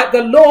 God,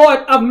 the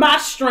Lord of my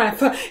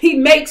strength. He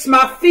makes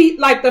my feet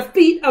like the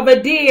feet of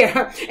a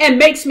deer and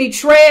makes me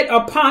tread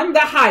upon the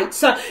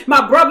heights.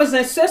 My brothers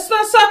and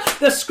sisters,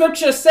 the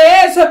scripture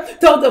says,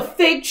 though the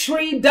fig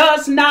tree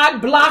does not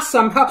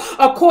blossom,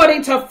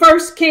 according to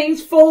 1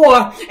 Kings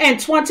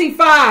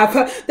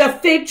 4:25, the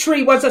fig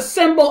tree was a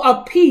symbol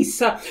of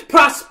peace,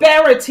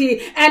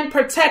 prosperity, and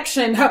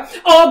protection.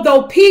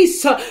 Although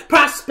peace,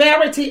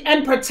 prosperity,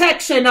 and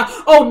protection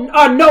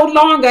are no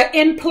longer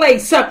in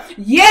place,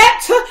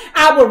 yet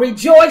I will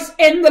rejoice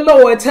in the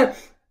Lord.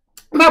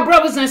 My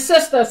brothers and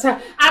sisters,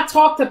 I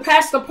talked to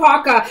Pastor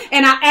Parker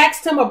and I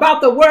asked him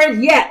about the word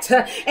yet.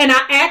 And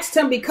I asked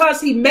him because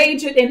he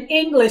majored in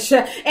English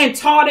and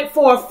taught it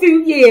for a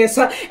few years.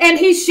 And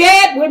he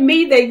shared with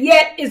me that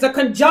yet is a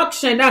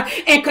conjunction,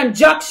 and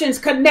conjunctions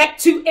connect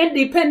to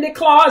independent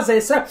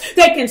clauses.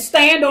 They can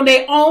stand on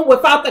their own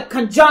without the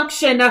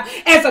conjunction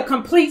as a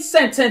complete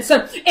sentence.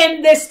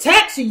 In this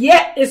text,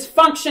 yet is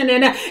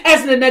functioning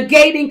as the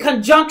negating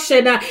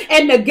conjunction,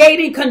 and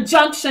negating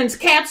conjunctions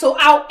cancel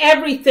out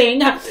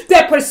everything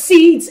that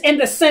precedes in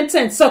the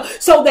sentence,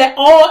 so that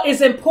all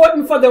is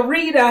important for the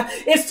reader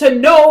is to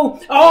know.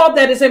 All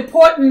that is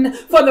important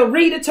for the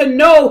reader to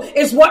know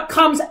is what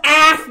comes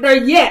after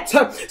yet.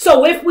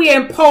 So if we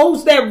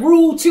impose that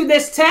rule to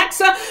this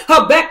text,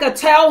 Habakkuk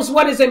tells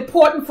what is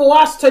important for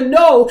us to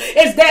know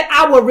is that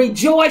I will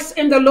rejoice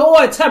in the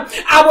Lord.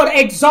 I will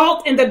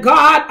exalt in the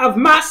God of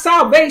my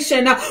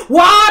salvation.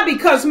 Why?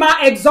 Because my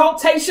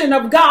exaltation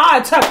of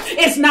God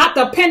is not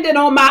dependent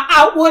on my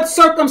outward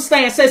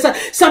circumstances.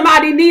 Somebody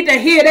need to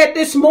hear that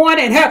this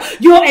morning.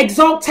 Your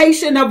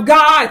exaltation of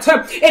God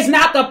is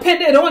not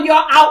dependent on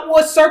your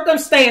outward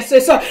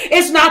circumstances.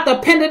 It's not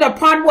dependent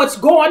upon what's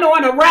going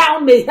on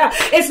around me.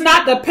 It's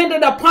not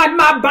dependent upon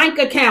my bank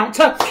account.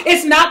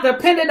 It's not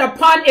dependent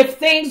upon if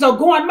things are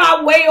going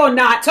my way or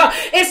not.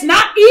 It's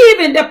not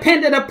even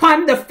dependent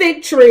upon the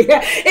fig tree.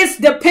 It's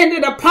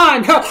dependent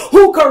upon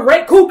who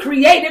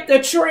created the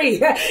tree.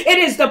 It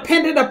is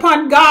dependent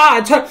upon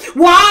God.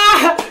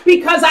 Why?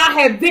 Because I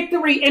have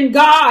victory in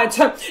God.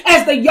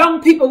 As the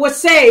young people would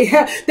say,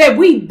 that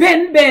we've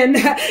been,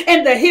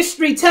 and the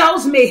history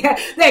tells me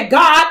that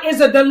God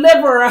is a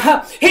deliverer.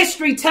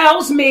 History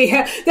tells me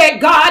that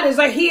God is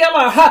a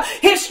healer.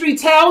 History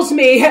tells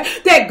me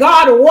that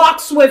God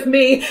walks with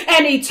me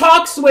and he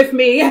talks with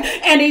me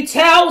and he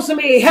tells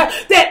me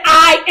that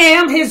I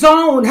am his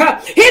own.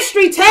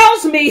 History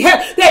tells me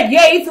that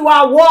yea, though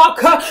I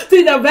walk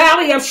through the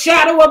valley of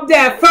shadow of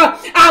death,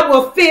 I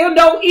will fear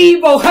no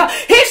evil.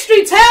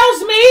 History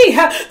tells me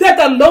that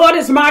the Lord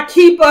is my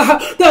keeper.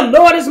 The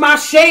Lord is my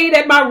shade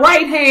at my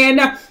right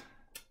hand.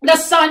 The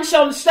sun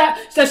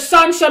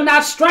shall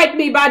not strike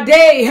me by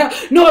day,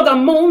 nor the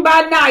moon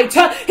by night.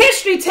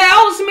 History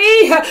tells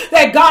me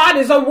that God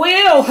is a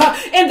will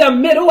in the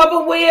middle of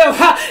a will.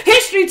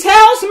 History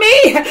tells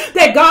me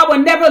that God will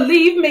never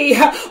leave me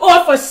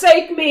or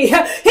forsake me.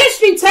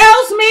 History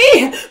tells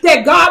me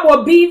that God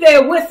will be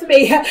there with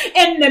me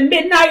in the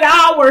midnight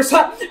hours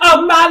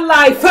of my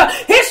life.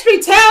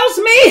 History tells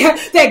me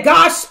that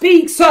God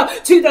speaks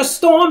to the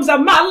storms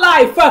of my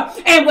life.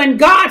 And when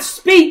God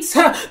speaks,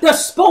 the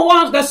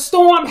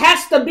storm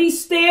has to be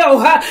still.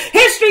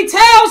 History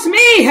tells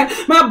me,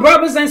 my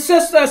brothers and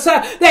sisters,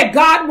 that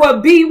God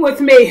will be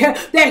with me,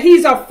 that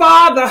he's a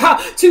father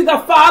to the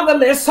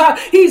fatherless.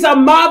 He's a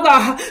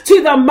mother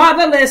to the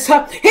motherless.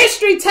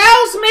 History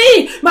tells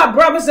me, my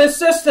brothers and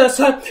sisters,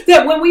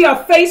 that when we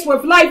are faced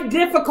with life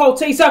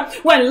difficulties,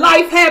 when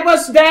life have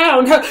us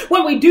down,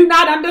 when we do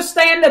not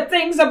understand the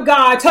things of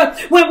God,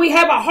 when we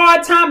have a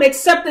hard time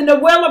accepting the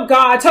will of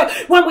God,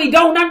 when we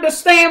don't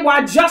understand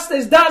why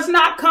justice does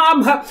not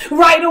come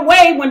right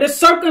away, when the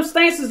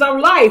circumstances of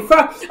life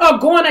are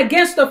going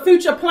against the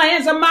future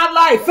plans of my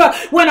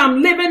life, when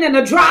I'm living in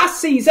a dry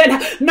season,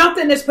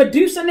 nothing is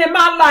producing in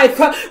my life,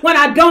 when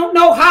I don't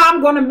know how I'm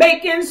going to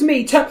make ends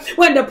meet,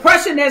 when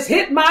depression has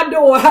hit my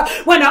door,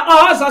 when the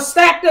odds are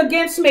stacked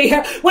against me,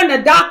 when the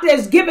doctor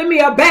is giving me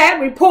a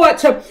bad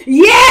report,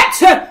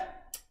 yet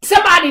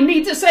Somebody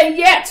needs to say,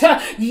 yet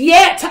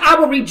I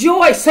will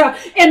rejoice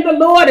in the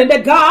Lord and the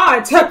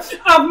God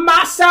of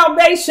my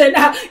salvation.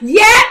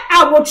 Yet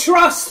I will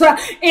trust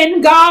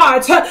in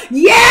God.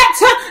 Yet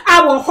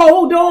I will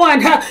hold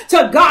on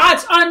to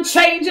God's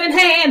unchanging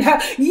hand.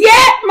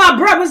 Yet, my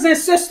brothers and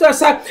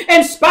sisters,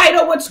 in spite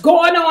of what's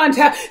going on,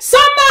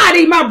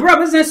 somebody, my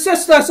brothers and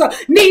sisters,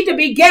 need to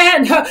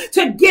begin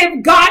to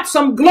give God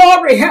some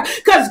glory,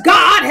 because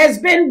God has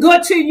been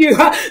good to you.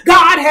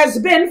 God has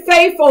been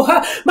faithful,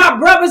 my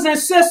brothers and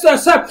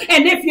sisters.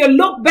 And if you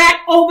look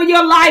back over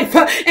your life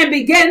and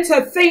begin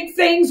to think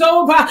things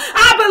over,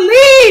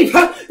 I believe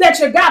that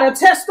you got a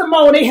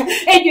testimony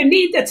and you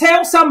need to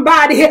tell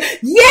somebody,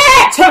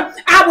 yet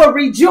I will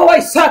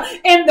rejoice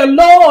in the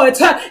Lord,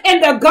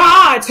 in the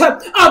God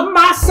of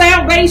my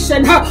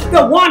salvation,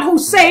 the one who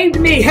saved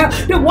me,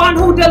 the one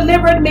who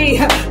delivered me,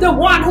 the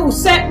one who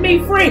set me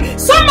free.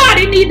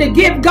 Somebody need to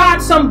give God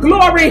some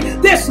glory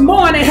this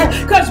morning,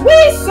 because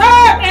we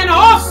serve an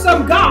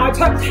awesome God,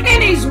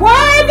 and he's worthy.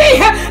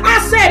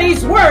 I said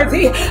he's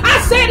worthy.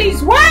 I said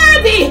he's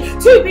worthy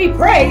to be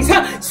praised.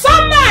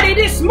 Somebody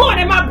this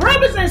morning, my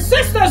brothers and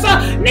sisters,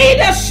 need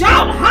to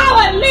shout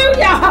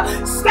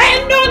hallelujah.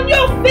 Stand on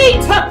your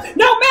feet,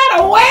 no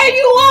matter where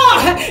you are,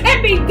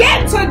 and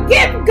begin to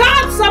give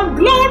God some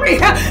glory,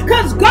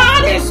 because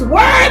God is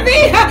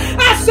worthy.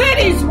 I said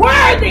he's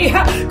worthy.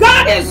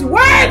 God is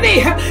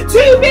worthy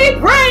to be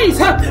praised.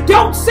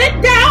 Don't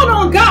sit down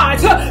on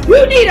God.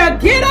 You need to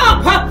get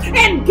up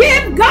and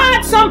give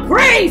God some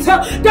praise.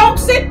 Don't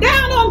sit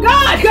down on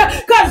God,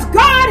 because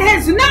God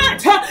has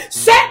not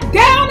sat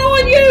down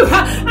on you.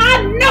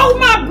 I know,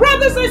 my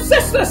brothers and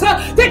sisters,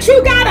 that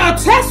you got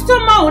a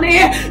testimony.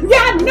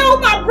 I know,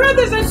 my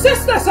brothers and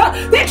sisters,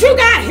 that you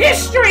got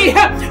history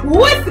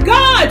with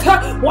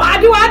God. Why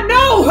do I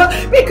know?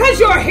 Because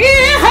you're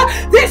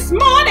here this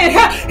morning.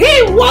 He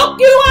woke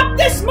you up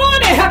this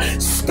morning,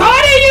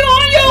 started you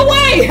on your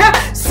way.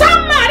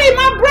 Somebody,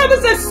 my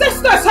brothers and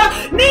sisters,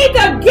 need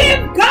to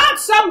give God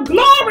some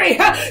glory,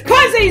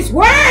 because he's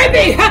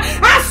worthy.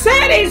 I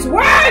said he's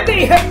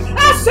worthy.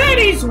 I said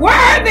he's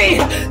worthy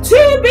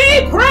to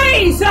be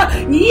praised.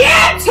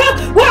 Yet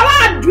will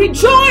I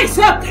rejoice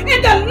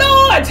in the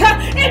Lord,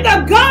 in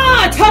the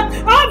God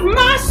of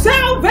my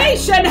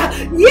salvation.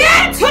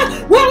 Yet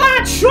will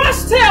I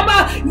trust him.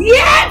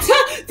 Yet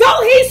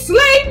though he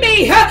slay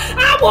me,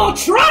 I will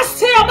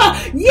trust him.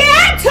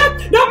 Yet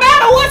no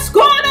matter what's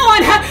going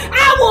on,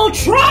 I will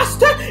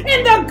trust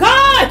in the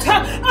God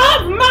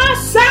of my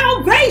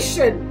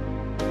salvation.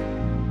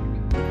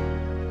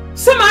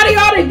 Somebody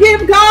ought to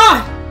give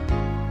God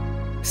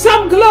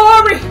some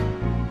glory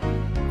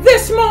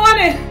this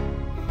morning,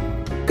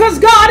 because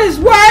God is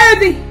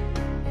worthy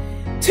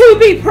to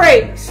be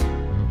praised.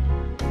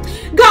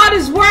 God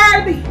is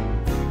worthy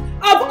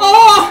of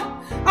all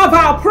of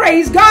our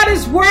praise. God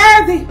is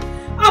worthy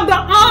of the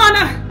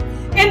honor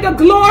and the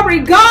glory.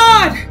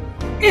 God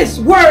is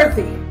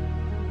worthy.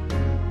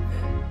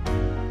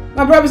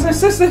 My brothers and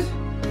sisters,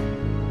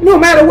 no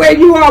matter where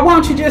you are, why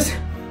don't you just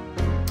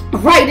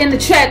write in the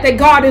chat that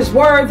God is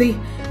worthy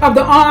of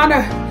the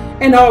honor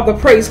and all the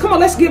praise. Come on,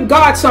 let's give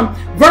God some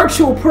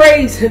virtual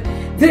praise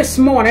this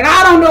morning.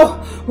 I don't know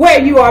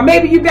where you are.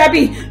 Maybe you better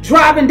be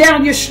driving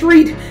down the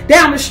street,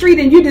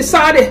 and you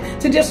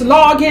decided to just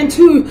log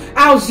into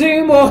our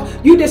Zoom, or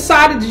you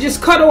decided to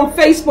just cut on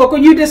Facebook, or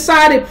you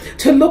decided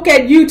to look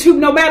at YouTube.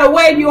 No matter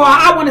where you are,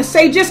 I want to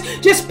say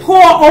just pull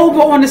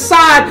over on the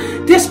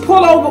side, just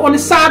pull over on the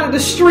side of the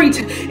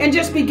street and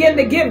just begin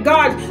to give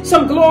God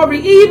some glory,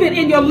 even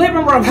in your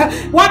living room.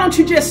 Why don't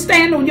you just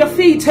stand on your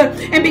feet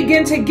and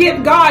begin to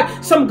give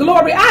God some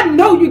glory? I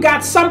know you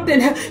got something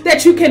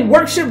that you can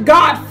worship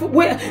God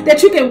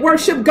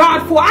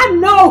for, I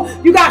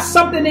know you got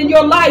something in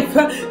your life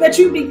that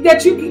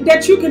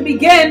you can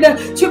begin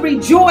to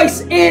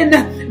rejoice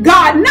in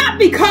God, not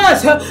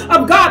because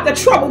of God, the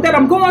trouble that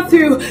I'm going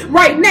through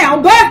right now,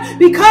 but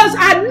because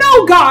I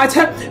know, God,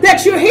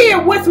 that you're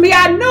here with me.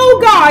 I know,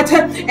 God,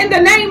 in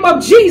the name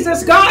of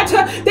Jesus, God,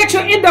 that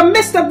you're in the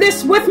midst of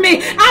this with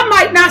me. I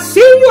might not see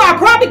you, I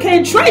probably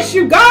can't trace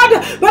you, God,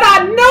 but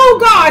I know,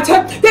 God,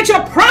 that you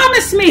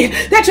promised me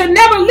that you'll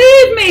never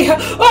leave me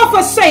or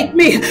forsake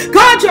me.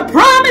 God, you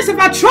promise if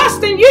I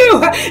trust in you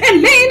and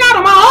lean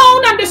out of my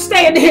own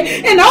understanding,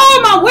 in all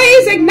my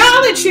ways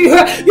acknowledge you.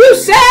 You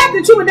said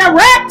that you would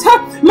direct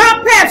my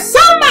path.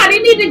 Somebody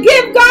need to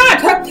give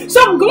God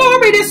some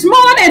glory this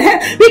morning,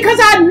 because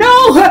I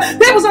know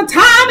there was a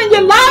time in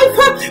your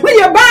life when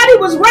your body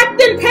was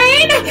wrapped in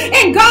pain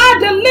and God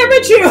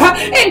delivered you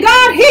and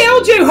God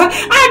healed you.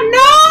 I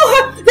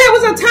know there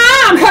was a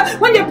time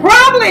when you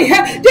probably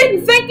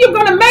didn't think you're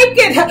going to make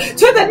it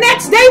to the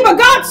next day, but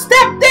God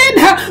stepped in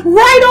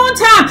right on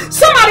time.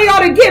 Somebody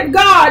ought to give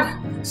God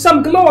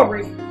some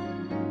glory.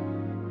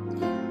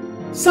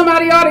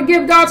 Somebody ought to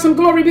give God some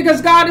glory,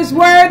 because God is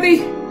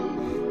worthy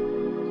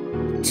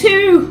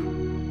to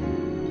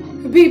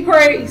be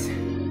praised.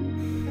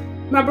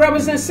 My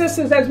brothers and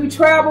sisters, as we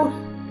traveled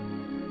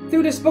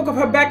through this book of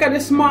Habakkuk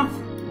this month,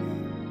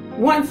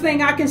 one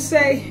thing I can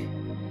say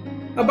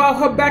about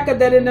Habakkuk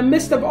that in the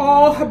midst of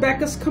all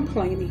Habakkuk's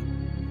complaining,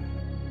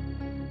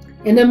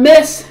 in the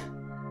midst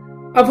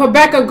of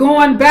Habakkuk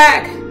going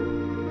back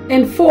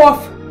and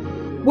forth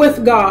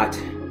with God,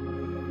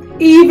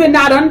 even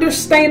not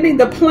understanding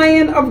the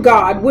plan of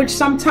God, which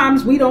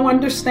sometimes we don't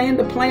understand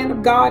the plan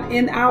of God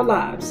in our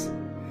lives.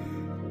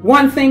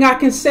 One thing I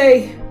can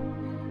say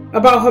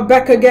about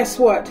Habakkuk, guess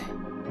what?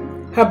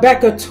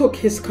 Habakkuk took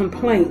his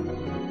complaint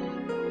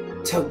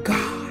to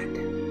God.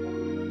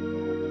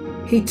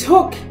 He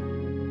took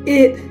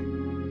it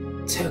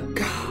to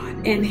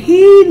God, and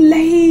he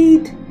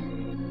laid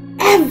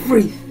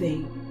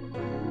everything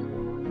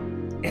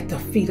at the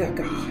feet of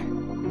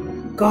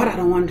God. God, I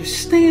don't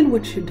understand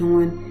what you're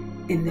doing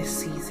in this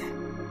season.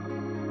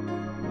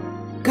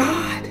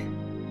 God,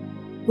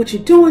 what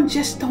you're doing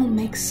just don't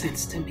make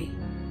sense to me.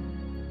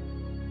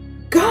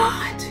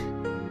 God,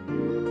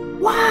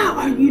 why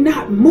are you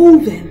not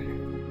moving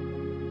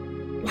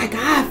like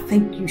I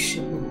think you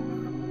should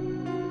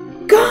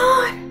move?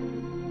 God,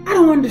 I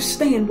don't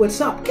understand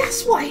what's up.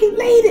 Guess what? He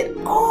laid it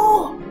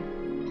all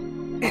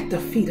at the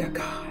feet of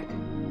God.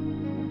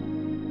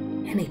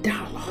 And he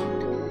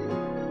dialogued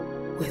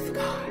with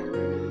God.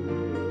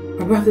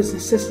 My brothers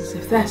and sisters,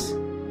 if that's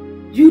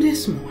you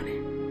this morning,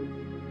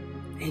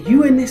 and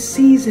you in this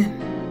season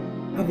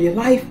of your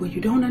life where you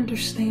don't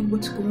understand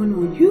what's going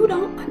on, you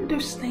don't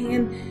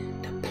understand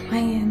the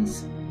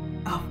plans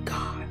of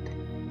God,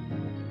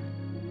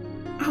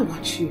 I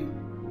want you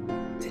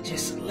to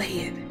just lay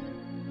it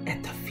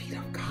at the feet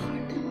of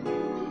God.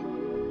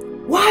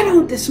 Why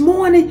don't this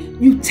morning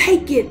you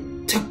take it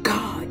to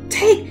God?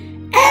 Take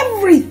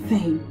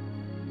everything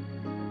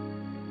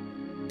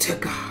to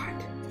God.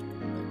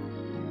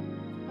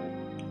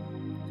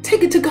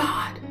 Take it to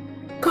God.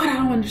 God, I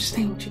don't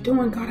understand what you're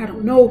doing. God, I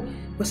don't know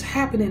what's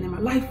happening in my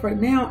life right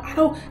now.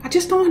 I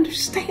just don't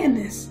understand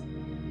this.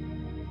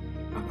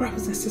 My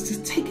brothers and sisters,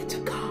 take it to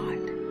God.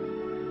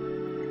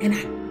 And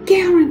I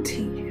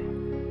guarantee you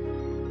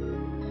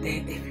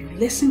that if you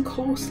listen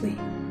closely,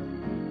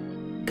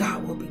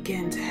 God will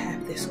begin to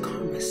have this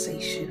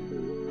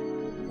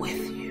conversation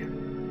with you.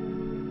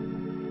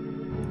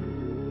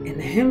 And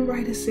the hymn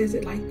writer says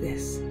it like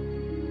this: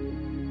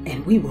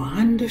 and we will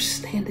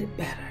understand it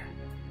better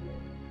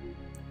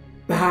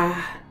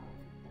by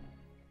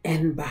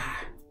and by.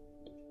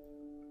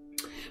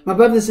 My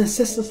brothers and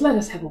sisters, let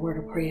us have a word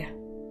of prayer.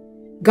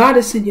 God,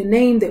 it's in your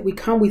name that we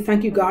come. We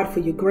thank you, God,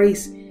 for your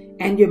grace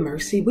and your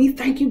mercy. We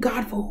thank you,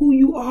 God, for who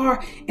you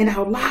are in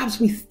our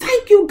lives. We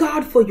thank you,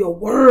 God, for your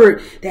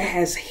word that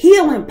has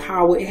healing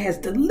power. It has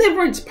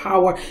deliverance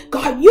power.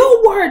 God,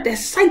 your word that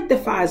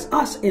sanctifies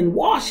us and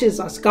washes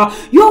us, God.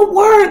 Your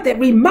word that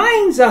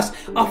reminds us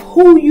of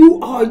who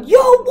you are.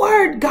 Your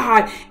word,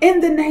 God,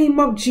 in the name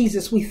of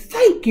Jesus. We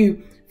thank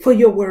you for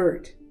your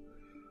word.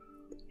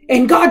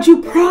 And God,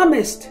 you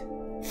promised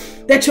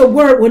that your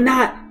word will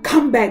not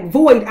come back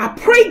void. I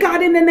pray,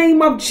 God, in the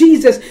name of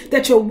Jesus,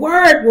 that your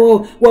word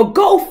will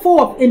go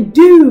forth and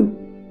do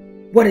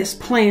what it's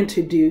planned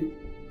to do.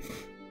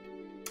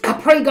 I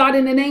pray, God,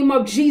 in the name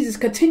of Jesus,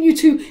 continue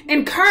to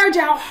encourage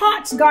our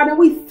hearts, God. And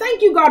we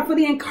thank you, God, for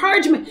the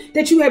encouragement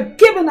that you have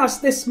given us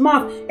this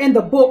month in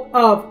the book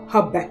of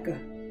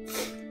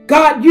Habakkuk.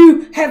 God,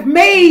 you have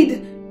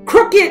made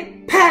crooked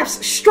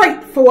paths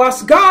straight for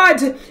us.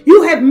 God,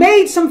 you have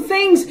made some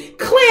things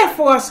clear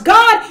for us.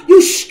 God, you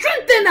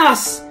strengthen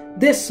us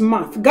this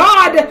month.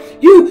 God,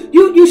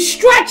 you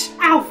stretch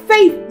our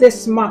faith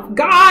this month.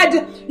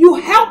 God, you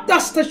helped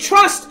us to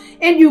trust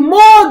in you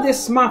more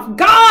this month.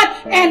 God,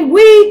 and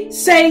we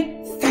say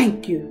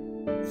thank you.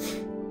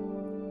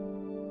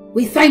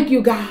 We thank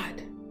you,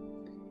 God,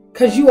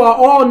 because you are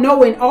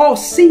all-knowing,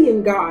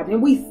 all-seeing God.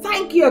 And we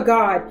thank you,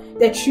 God,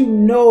 that you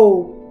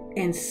know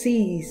and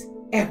sees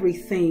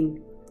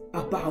everything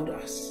about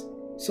us.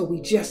 So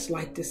we just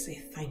like to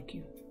say thank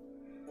you.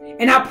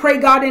 And I pray,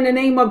 God, in the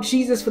name of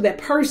Jesus, for that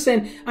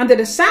person under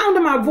the sound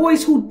of my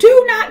voice who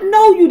do not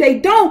know you. They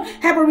don't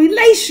have a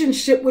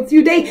relationship with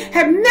you. They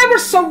have never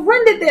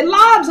surrendered their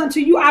lives unto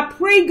you. I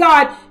pray,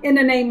 God, in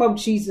the name of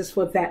Jesus,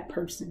 for that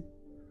person.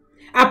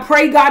 I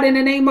pray, God, in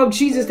the name of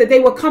Jesus, that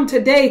they will come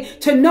today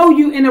to know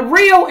you in a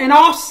real and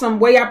awesome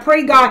way. I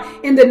pray, God,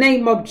 in the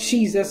name of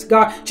Jesus,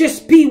 God,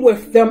 just be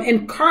with them,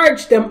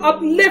 encourage them,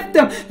 uplift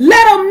them.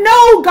 Let them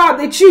know, God,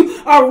 that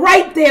you are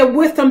right there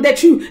with them,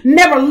 that you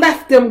never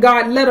left them,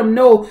 God. Let them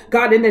know,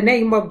 God, in the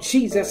name of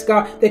Jesus,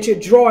 God, that you're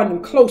drawing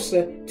them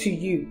closer to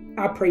you.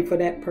 I pray for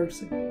that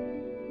person.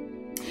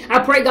 I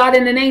pray, God,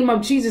 in the name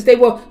of Jesus, they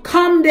will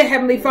come to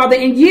Heavenly Father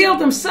and yield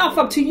themselves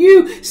up to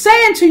you,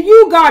 saying to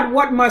you, God,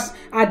 what must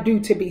I do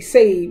to be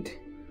saved?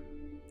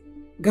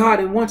 God,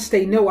 and once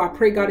they know, I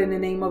pray, God, in the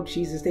name of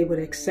Jesus, they would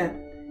accept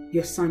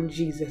your Son,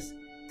 Jesus,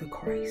 the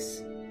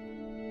Christ.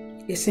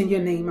 It's in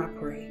your name I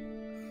pray.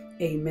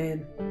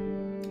 Amen.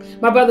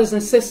 My brothers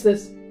and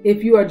sisters,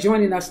 if you are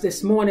joining us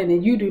this morning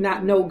and you do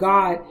not know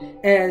God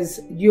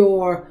as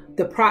you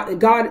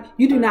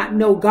do not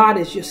know God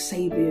as your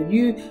Savior.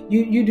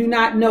 You do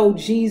not know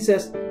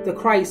Jesus the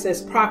Christ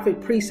as prophet,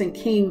 priest, and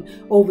king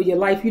over your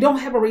life. You don't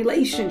have a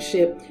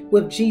relationship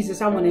with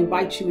Jesus. I want to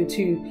invite you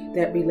into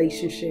that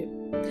relationship.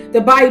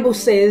 The Bible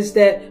says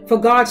that for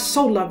God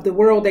so loved the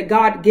world that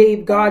God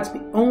gave God's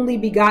only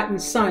begotten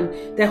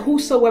Son, that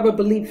whosoever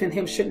believeth in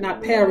him should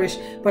not perish,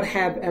 but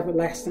have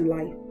everlasting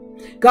life.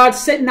 God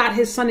sent not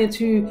his Son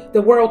into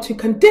the world to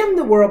condemn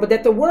the world, but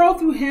that the world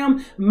through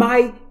him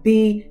might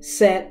be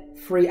set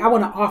free. I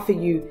want to offer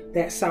you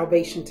that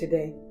salvation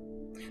today.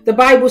 The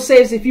Bible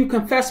says if you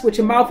confess with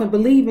your mouth and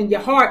believe in your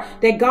heart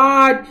that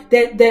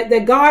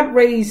God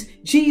raised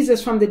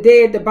Jesus from the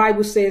dead, the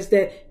Bible says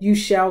that you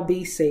shall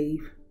be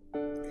saved.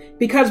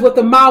 Because with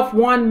the mouth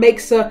one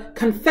makes a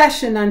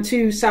confession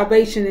unto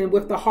salvation, and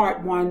with the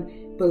heart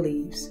one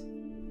believes.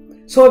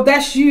 So if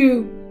that's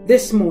you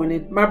this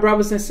morning, my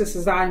brothers and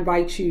sisters, I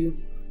invite you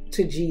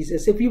to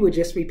Jesus. If you would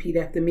just repeat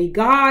after me.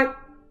 God,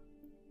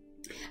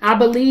 I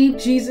believe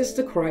Jesus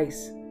the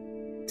Christ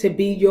to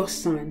be your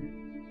Son.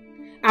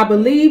 I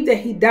believe that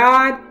he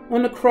died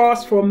on the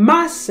cross for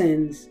my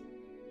sins,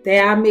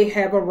 that I may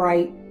have a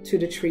right to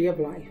the tree of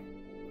life.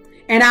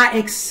 And I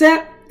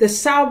accept the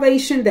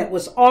salvation that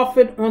was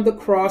offered on the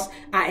cross.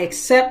 I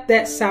accept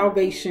that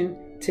salvation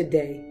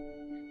today.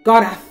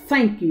 God, I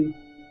thank you.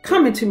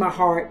 Come into my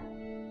heart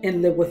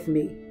and live with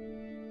me.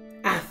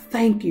 I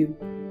thank you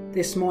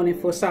this morning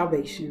for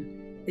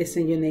salvation. It's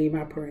in your name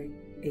I pray.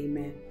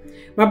 Amen.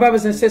 My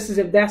brothers and sisters,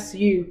 if that's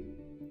you,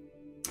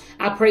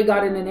 I pray,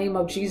 God, in the name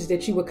of Jesus,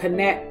 that you would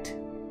connect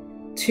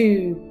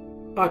to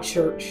our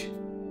church.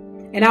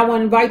 And I want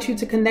to invite you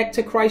to connect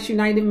to Christ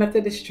United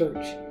Methodist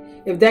Church.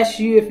 If that's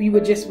you, if you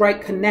would just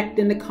write connect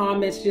in the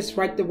comments, just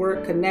write the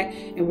word connect,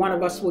 and one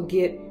of us will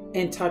get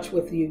in touch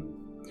with you.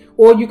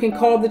 Or you can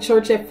call the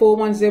church at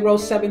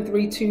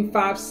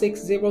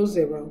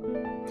 410-732-5600.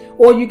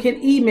 Or you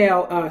can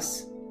email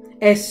us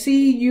at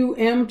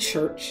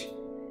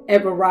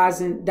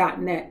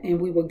cumchurch@verizon.net,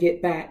 and we will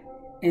get back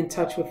in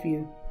touch with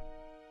you.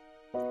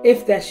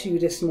 If that's you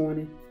this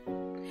morning.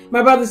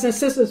 My brothers and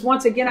sisters,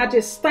 once again, I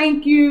just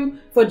thank you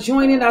for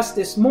joining us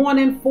this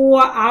morning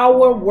for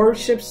our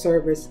worship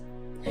service.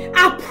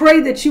 I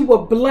pray that you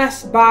were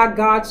blessed by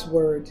God's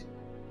word.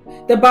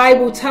 The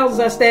Bible tells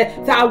us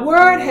that thy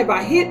word have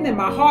I hidden in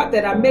my heart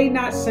that I may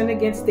not sin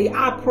against thee.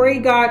 I pray,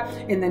 God,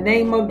 in the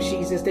name of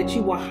Jesus, that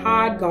you will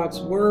hide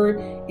God's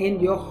word in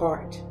your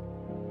heart.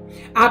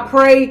 I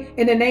pray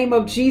in the name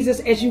of Jesus,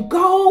 as you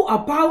go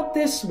about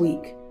this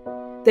week,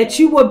 that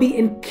you will be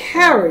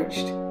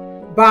encouraged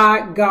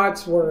by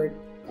God's word.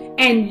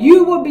 And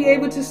you will be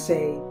able to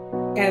say,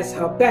 as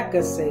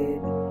Habakkuk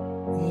said,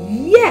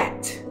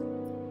 yet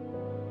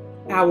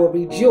I will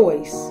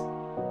rejoice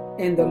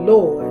in the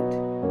Lord,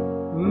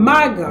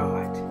 my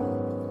God.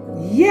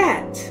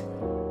 Yet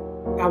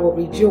I will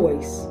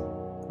rejoice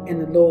in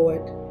the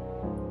Lord,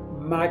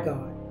 my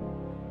God.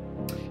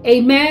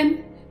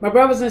 Amen. My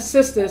brothers and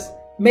sisters,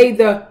 may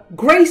the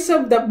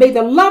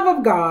love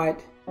of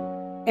God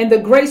and the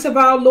grace of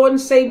our Lord and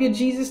Savior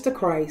Jesus the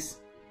Christ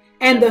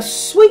and the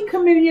sweet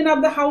communion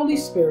of the Holy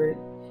Spirit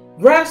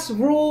rest,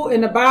 rule,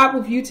 and abide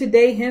with you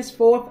today,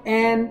 henceforth,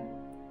 and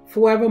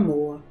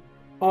forevermore.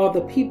 All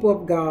the people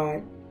of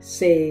God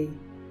say,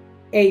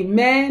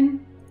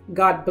 amen.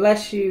 God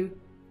bless you,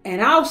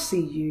 and I'll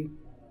see you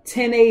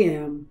 10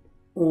 a.m.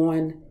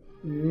 on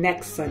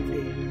next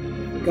Sunday.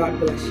 God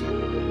bless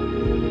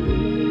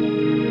you.